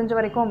எனக்கு தெரிஞ்ச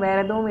வரைக்கும் வேறு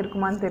எதுவும்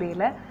இருக்குமான்னு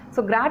தெரியல. ஸோ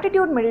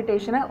கிராட்டிடியூட்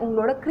மெடிடேஷனை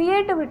உங்களோட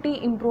க்ரியேட்டிவிட்டி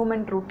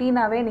இம்ப்ரூவ்மெண்ட்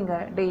ருட்டீனாகவே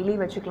நீங்கள் டெய்லி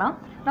வச்சுக்கலாம்.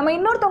 நம்ம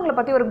இன்னொருத்தவங்களை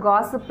பற்றி ஒரு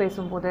காசிப்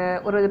பேசும்போது,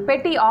 ஒரு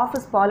பெட்டி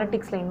ஆஃபீஸ்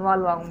பாலிட்டிக்ஸில்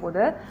இன்வால்வ்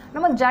ஆகும்போது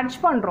நம்ம ஜட்ஜ்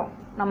பண்ணுறோம்.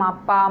 நம்ம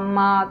அப்பா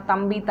அம்மா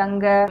தம்பி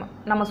தங்க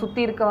நம்ம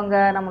சுற்றி இருக்கவங்க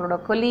நம்மளோட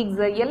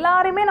கொலீக்ஸு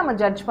எல்லாருமே நம்ம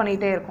ஜட்ஜ்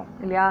பண்ணிகிட்டே இருக்கோம்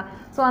இல்லையா?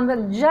 ஸோ அந்த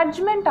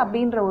ஜட்ஜ்மெண்ட்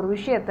அப்படின்ற ஒரு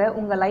விஷயத்தை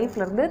உங்கள்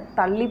லைஃப்லேருந்து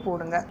தள்ளி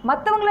போடுங்க.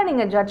 மற்றவங்கள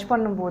நீங்கள் ஜட்ஜ்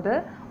பண்ணும்போது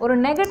ஒரு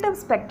நெகட்டிவ்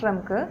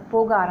ஸ்பெக்ட்ரம்க்கு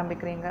போக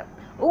ஆரம்பிக்கிறீங்க.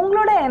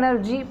 உங்களோட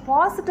எனர்ஜி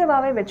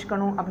பாசிட்டிவாகவே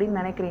வச்சுக்கணும் அப்படின்னு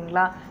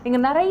நினைக்கிறீங்களா?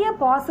 நீங்கள் நிறைய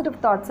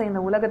பாசிட்டிவ் தாட்ஸை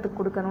இந்த உலகத்துக்கு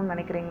கொடுக்கணும்னு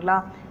நினைக்கிறீங்களா?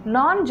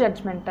 நான்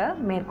ஜட்ஜ்மெண்ட்டை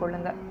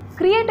மேற்கொள்ளுங்க.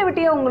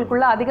 க்ரியேட்டிவிட்டியை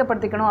உங்களுக்குள்ளே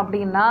அதிகப்படுத்திக்கணும்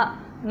அப்படின்னா,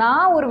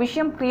 நான் ஒரு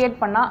விஷயம் க்ரியேட்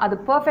பண்ணால் அது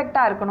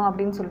பர்ஃபெக்டாக இருக்கணும்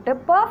அப்படின்னு சொல்லிட்டு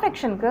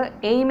பர்ஃபெக்ஷனுக்கு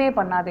எய்மே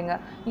பண்ணாதீங்க.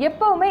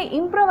 எப்போவுமே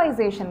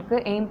இம்ப்ரவைசேஷனுக்கு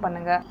எய்ம்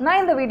பண்ணுங்கள்.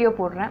 நான் இந்த வீடியோ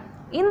போடுறேன்.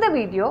 இந்த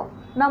வீடியோ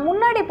நான்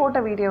முன்னாடி போட்ட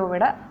வீடியோவை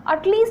விட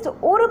அட்லீஸ்ட்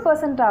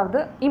 1%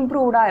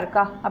 இம்ப்ரூவ்டாக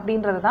இருக்கா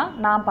அப்படின்றது தான்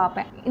நான்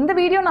பார்ப்பேன். இந்த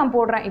வீடியோ நான்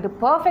போடுறேன், இது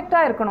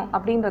பர்ஃபெக்டாக இருக்கணும்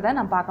அப்படின்றத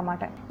நான் பார்க்க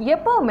மாட்டேன்.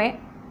 எப்போவுமே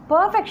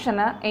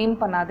பர்ஃபெக்ஷனை எய்ம்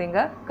பண்ணாதீங்க.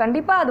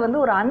 கண்டிப்பாக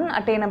அது ஒரு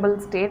அன்அட்டைனபிள்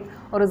ஸ்டேட்.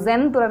 ஒரு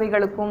ஜென்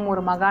துறவிகளுக்கும்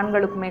ஒரு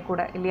மகான்களுக்குமே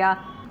கூட இல்லையா?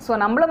 ஸோ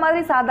நம்மள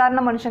மாதிரி சாதாரண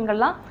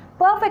மனுஷங்கள்லாம்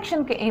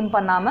பர்ஃபெக்ஷனுக்கு எய்ம்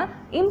பண்ணாமல்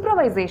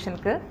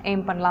இம்ப்ரவைசேஷனுக்கு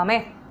எய்ம் பண்ணலாமே.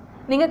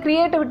 நீங்கள்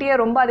க்ரியேட்டிவிட்டியை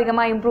ரொம்ப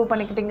அதிகமாக இம்ப்ரூவ்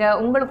பண்ணிக்கிட்டீங்க.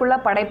 உங்களுக்குள்ள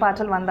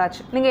படைப்பாற்றல்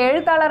வந்தாச்சு. நீங்கள்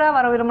எழுத்தாளராக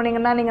வர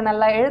விரும்புனீங்கன்னா நீங்கள்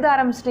நல்லா எழுத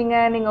ஆரம்பிச்சிட்டிங்க.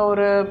 நீங்கள்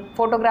ஒரு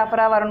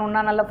ஃபோட்டோகிராஃபராக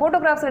வரணுன்னா நல்லா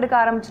ஃபோட்டோகிராஃப்ஸ் எடுக்க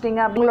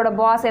ஆரம்பிச்சிட்டிங்க. உங்களோட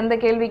பாஸ் எந்த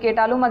கேள்வி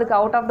கேட்டாலும் அதுக்கு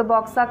அவுட் ஆஃப் த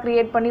பாக்ஸாக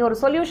க்ரியேட் பண்ணி ஒரு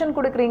சொல்யூஷன்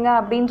கொடுக்குறீங்க.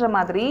 அப்படின்ற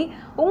மாதிரி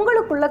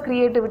உங்களுக்குள்ள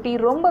க்ரியேட்டிவிட்டி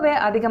ரொம்பவே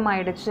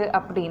அதிகமாகிடுச்சு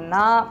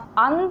அப்படின்னா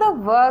அந்த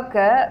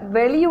ஒர்க்கை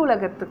வெளி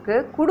உலகத்துக்கு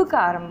கொடுக்க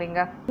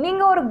ஆரம்பிங்க.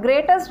 நீங்கள் ஒரு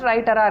கிரேட்டஸ்ட்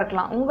ரைட்டராக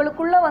இருக்கலாம்.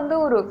 உங்களுக்குள்ள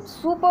ஒரு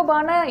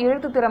சூப்பர்பான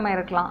எழுத்து திறமை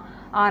இருக்கலாம்.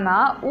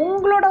 ஆனால்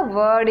உங்களோட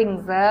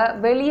வேர்டிங்ஸை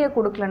வெளியே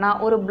கொடுக்கலனா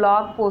ஒரு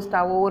பிளாக்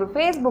போஸ்டாவோ, ஒரு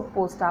ஃபேஸ்புக்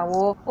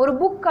போஸ்டாவோ, ஒரு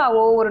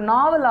புக்காவோ, ஒரு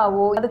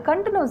நாவலாவோ அது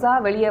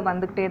கண்டினியூஸாக வெளியே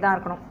வந்துக்கிட்டே தான்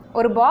இருக்கணும்.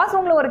 ஒரு பாஸ்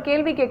உங்களை ஒரு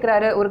கேள்வி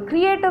கேட்குறாரு, ஒரு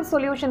க்ரியேட்டிவ்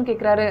சொல்யூஷன்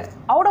கேட்குறாரு,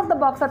 அவுட் ஆஃப் த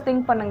பாக்ஸாக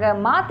திங்க் பண்ணுங்கள்,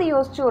 மாற்றி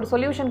யோசிச்சு ஒரு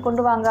சொல்யூஷன்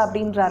கொண்டு வாங்க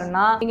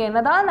அப்படின்றாருன்னா, நீங்கள்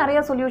என்னதான்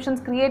நிறைய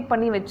சொல்யூஷன்ஸ் க்ரியேட்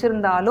பண்ணி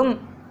வச்சுருந்தாலும்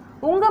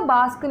உங்கள்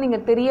பாஸ்க்கு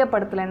நீங்கள்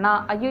தெரியப்படுத்தலைன்னா,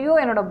 ஐயோ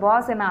என்னோட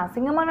பாஸ் என்ன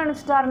அசிங்கமாக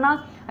நினச்சிட்டாருன்னா,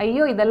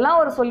 ஐயோ இதெல்லாம்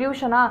ஒரு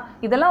சொல்யூஷனா,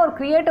 இதெல்லாம் ஒரு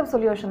க்ரியேட்டிவ்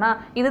சொல்யூஷனா,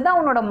 இதுதான்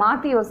உன்னோட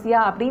மாற்றி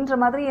யோசியா அப்படின்ற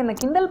மாதிரி என்னை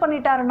கிண்டல்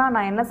பண்ணிட்டாருன்னா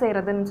நான் என்ன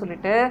செய்கிறதுன்னு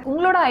சொல்லிட்டு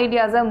உங்களோட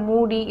ஐடியாஸை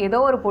மூடி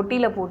ஏதோ ஒரு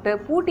பொட்டியில் போட்டு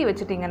பூட்டி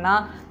வச்சுட்டிங்கன்னா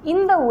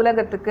இந்த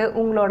உலகத்துக்கு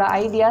உங்களோட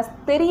ஐடியாஸ்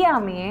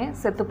தெரியாமையே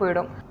செத்து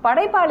போயிடும்.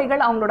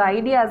 படைப்பாளிகள் அவங்களோட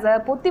ஐடியாஸை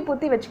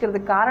பொத்தி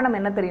வச்சுக்கிறதுக்கு காரணம்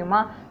என்ன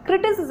தெரியுமா?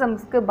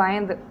 கிரிட்டிசிசம்ஸ்க்கு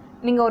பயந்து.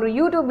 நீங்கள் ஒரு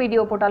யூடியூப்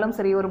வீடியோ போட்டாலும்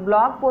சரி, ஒரு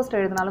பிளாக் போஸ்ட்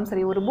எழுதினாலும்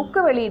சரி, ஒரு புக்கு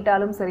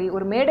வெளியிட்டாலும் சரி,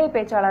 ஒரு மேடை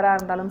பேச்சாளராக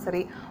இருந்தாலும்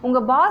சரி,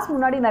 உங்கள் பாஸ்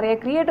முன்னாடி நிறைய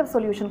க்ரியேட்டிவ்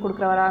சொல்யூஷன்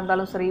கொடுக்குறவராக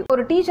இருந்தாலும் சரி,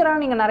 ஒரு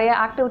டீச்சராக நீங்கள் நிறைய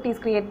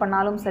ஆக்டிவிட்டீஸ் க்ரியேட்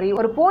பண்ணாலும் சரி,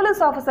 ஒரு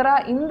போலீஸ்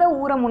ஆஃபீஸராக இந்த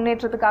ஊரை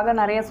முன்னேற்றத்துக்காக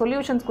நிறைய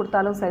சொல்யூஷன்ஸ்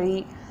கொடுத்தாலும் சரி,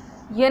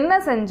 என்ன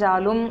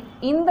செஞ்சாலும்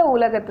இந்த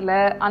உலகத்தில்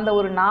அந்த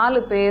ஒரு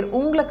 4 பேர்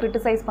உங்களை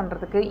கிரிட்டிசைஸ்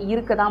பண்ணுறதுக்கு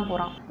இருக்க தான்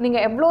போகிறான்.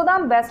 நீங்கள்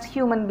எவ்வளோதான் பெஸ்ட்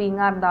ஹியூமன்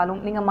பீயிங்காக இருந்தாலும்,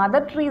 நீங்கள்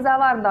மதர்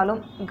ட்ரீஸாவாக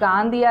இருந்தாலும்,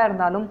 காந்தியாக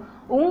இருந்தாலும்,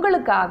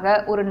 உங்களுக்காக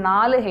ஒரு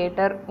 4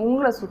 ஹேட்டர்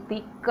உங்களை சுற்றி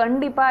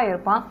கண்டிப்பாக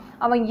இருப்பான்.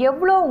 அவன்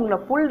எவ்வளோ உங்களை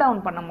புல்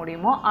டவுன் பண்ண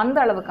முடியுமோ அந்த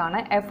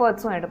அளவுக்கான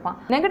எஃபர்ட்ஸும் எடுப்பான்.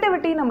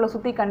 நெகட்டிவிட்டி நம்மளை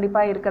சுற்றி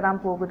கண்டிப்பாக இருக்க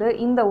தான் போகுது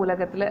இந்த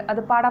உலகத்தில்.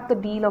 அது part of the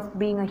deal of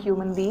being a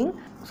human being.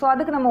 So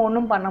அதுக்கு நம்ம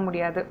ஒன்றும் பண்ண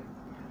முடியாது.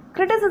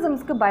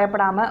 கிரிட்டிசிசம்ஸ்க்கு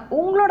பயப்படாமல்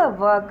உங்களோட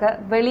ஒர்க்கை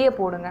வெளியே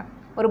போடுங்க.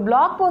 ஒரு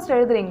பிளாக் போஸ்ட்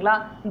எழுதுறீங்களா,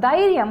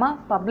 தைரியமாக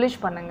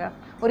பப்ளிஷ் பண்ணுங்கள்.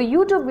 ஒரு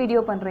யூடியூப் வீடியோ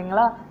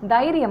பண்ணுறீங்களா,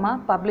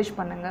 தைரியமாக பப்ளிஷ்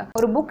பண்ணுங்கள்.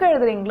 ஒரு புக்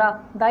எழுதுறீங்களா,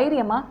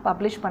 தைரியமாக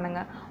பப்ளிஷ்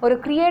பண்ணுங்கள். ஒரு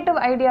க்ரியேட்டிவ்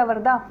ஐடியா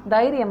வருதா,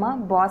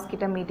 தைரியமாக பாஸ்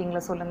கிட்ட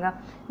மீட்டிங்கில் சொல்லுங்கள்.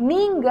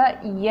 நீங்கள்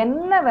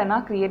என்ன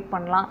வேணால் க்ரியேட்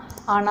பண்ணலாம்.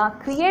 ஆனால்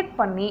க்ரியேட்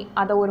பண்ணி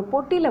அதை ஒரு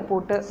பொட்டியில்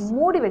போட்டு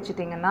மூடி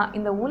வச்சிட்டிங்கன்னா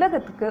இந்த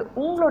உலகத்துக்கு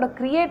உங்களோட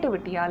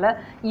க்ரியேட்டிவிட்டியால்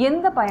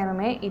எந்த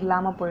பயனுமே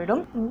இல்லாமல்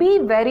போயிடும். Be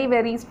very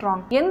very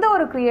strong. எந்த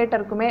ஒரு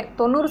க்ரியேட்டருக்குமே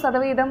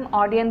 90%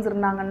 ஆடியன்ஸ்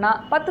இருந்தாங்கன்னா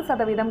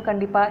 10%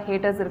 கண்டிப்பாக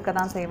ஹேட்டர்ஸ் இருக்க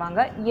தான்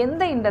செய்வாங்க.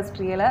 எந்த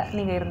இண்டஸ்ட்ரியில்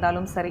நீங்கள்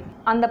இருந்தாலும் சரி.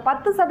 அந்த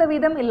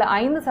 10% இல்லை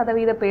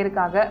 5%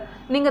 பேருக்காக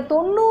நீங்கள்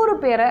 90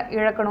 பேரை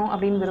இழக்கணும்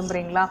அப்படின்னு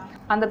விரும்புகிறீங்களா?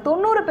 அந்த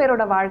 90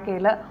 பேரோட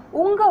வாழ்க்கையில்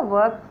உங்கள்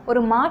ஒர்க்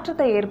ஒரு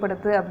மாற்றத்தை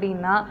ஏற்படுத்து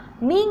அப்படின்னா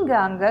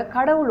நீங்கள் அங்கே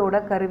கடவுளோட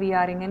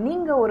கருவியாறீங்க.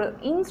 நீங்கள் ஒரு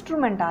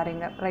இன்ஸ்ட்ருமெண்ட்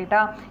ஆறீங்க.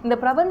 ரைட்டா? இந்த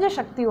பிரபஞ்ச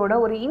சக்தியோட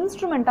ஒரு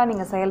இன்ஸ்ட்ருமெண்ட்டாக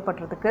நீங்கள்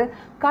செயல்படுறதுக்கு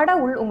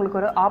கடவுள்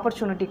உங்களுக்கு ஒரு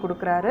ஆப்பர்ச்சுனிட்டி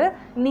கொடுக்குறாரு.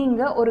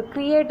 நீங்கள் ஒரு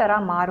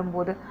கிரியேட்டராக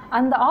மாறும்போது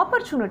அந்த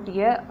ஆப்பர்ச்சுனிட்டியை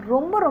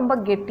ரொம்ப ரொம்ப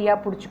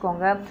கெட்டியாக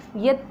பிடிச்சிக்கோங்க.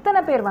 எத்தனை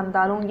பேர்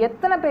வந்தாலும்,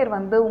 எத்தனை பேர்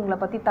உங்களை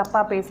பற்றி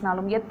தப்பாக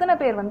பேசினாலும், எத்தனை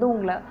பேர்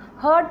உங்களை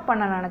ஹர்ட்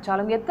பண்ண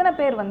நினச்சாலும், எத்தனை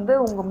பேர்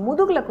உங்கள்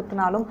முதுகில்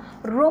குத்தினாலும்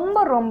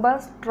ரொம்ப ரொம்ப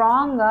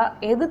ஸ்ட்ராங்காக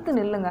எதிர்த்து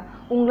நில்லுங்க.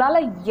 உங்களால்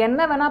என்ன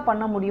வேணால்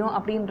பண்ண முடியும்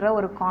அப்படின்ற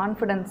ஒரு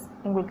கான்ஃபிடென்ஸ்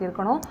உங்களுக்கு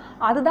இருக்கணும்.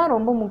 அதுதான்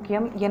ரொம்ப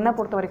முக்கியம் என்னை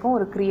பொறுத்த வரைக்கும்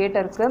ஒரு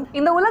கிரியேட்டருக்கு.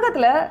 இந்த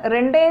உலகத்தில்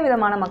 2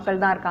 விதமான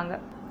மக்கள் தான் இருக்காங்க.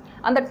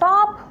 அந்த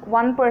டாப்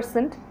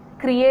 1%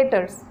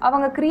 கிரியேட்டர்ஸ்,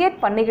 அவங்க கிரியேட்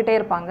பண்ணிக்கிட்டே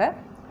இருப்பாங்க.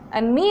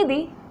 அண்ட் மீதி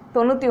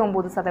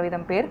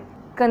 99% பேர்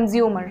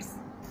கன்சியூமர்ஸ்.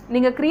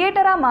 நீங்கள்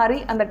கிரியேட்டராக மாறி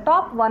அந்த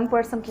டாப்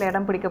 1%ல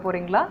இடம் பிடிக்க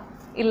போகிறீங்களா,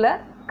 இல்லை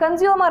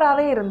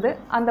கன்சியூமராகவே இருந்து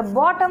அந்த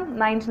பாட்டம்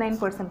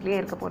 99%லேயே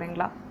இருக்க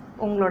போகிறீங்களா?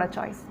 உங்களோட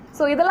சாய்ஸ்.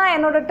 ஸோ இதெல்லாம்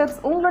என்னோட டிப்ஸ்.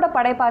 உங்களோட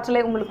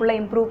படைப்பாற்றலை உங்களுக்குள்ளே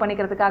இம்ப்ரூவ்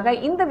பண்ணிக்கிறதுக்காக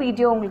இந்த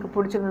வீடியோ உங்களுக்கு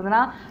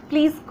பிடிச்சிருந்ததுன்னா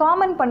ப்ளீஸ்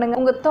காமெண்ட் பண்ணுங்கள்.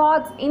 உங்கள்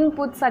தாட்ஸ்,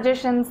 இன்புட்,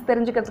 சஜஷன்ஸ்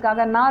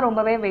தெரிஞ்சுக்கிறதுக்காக நான்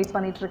ரொம்பவே வெயிட்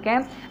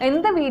பண்ணிகிட்ருக்கேன்.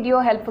 இந்த வீடியோ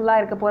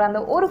ஹெல்ப்ஃபுல்லாக இருக்க போகிற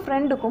அந்த ஒரு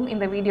ஃப்ரெண்டுக்கும்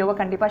இந்த வீடியோவை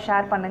கண்டிப்பாக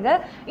ஷேர்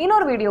பண்ணுங்கள்.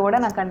 இன்னொரு வீடியோவோட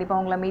நான்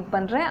கண்டிப்பாக உங்களை மீட்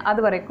பண்ணுறேன்.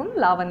 அது வரைக்கும்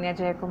லாவண்யா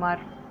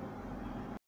ஜெயக்குமார்.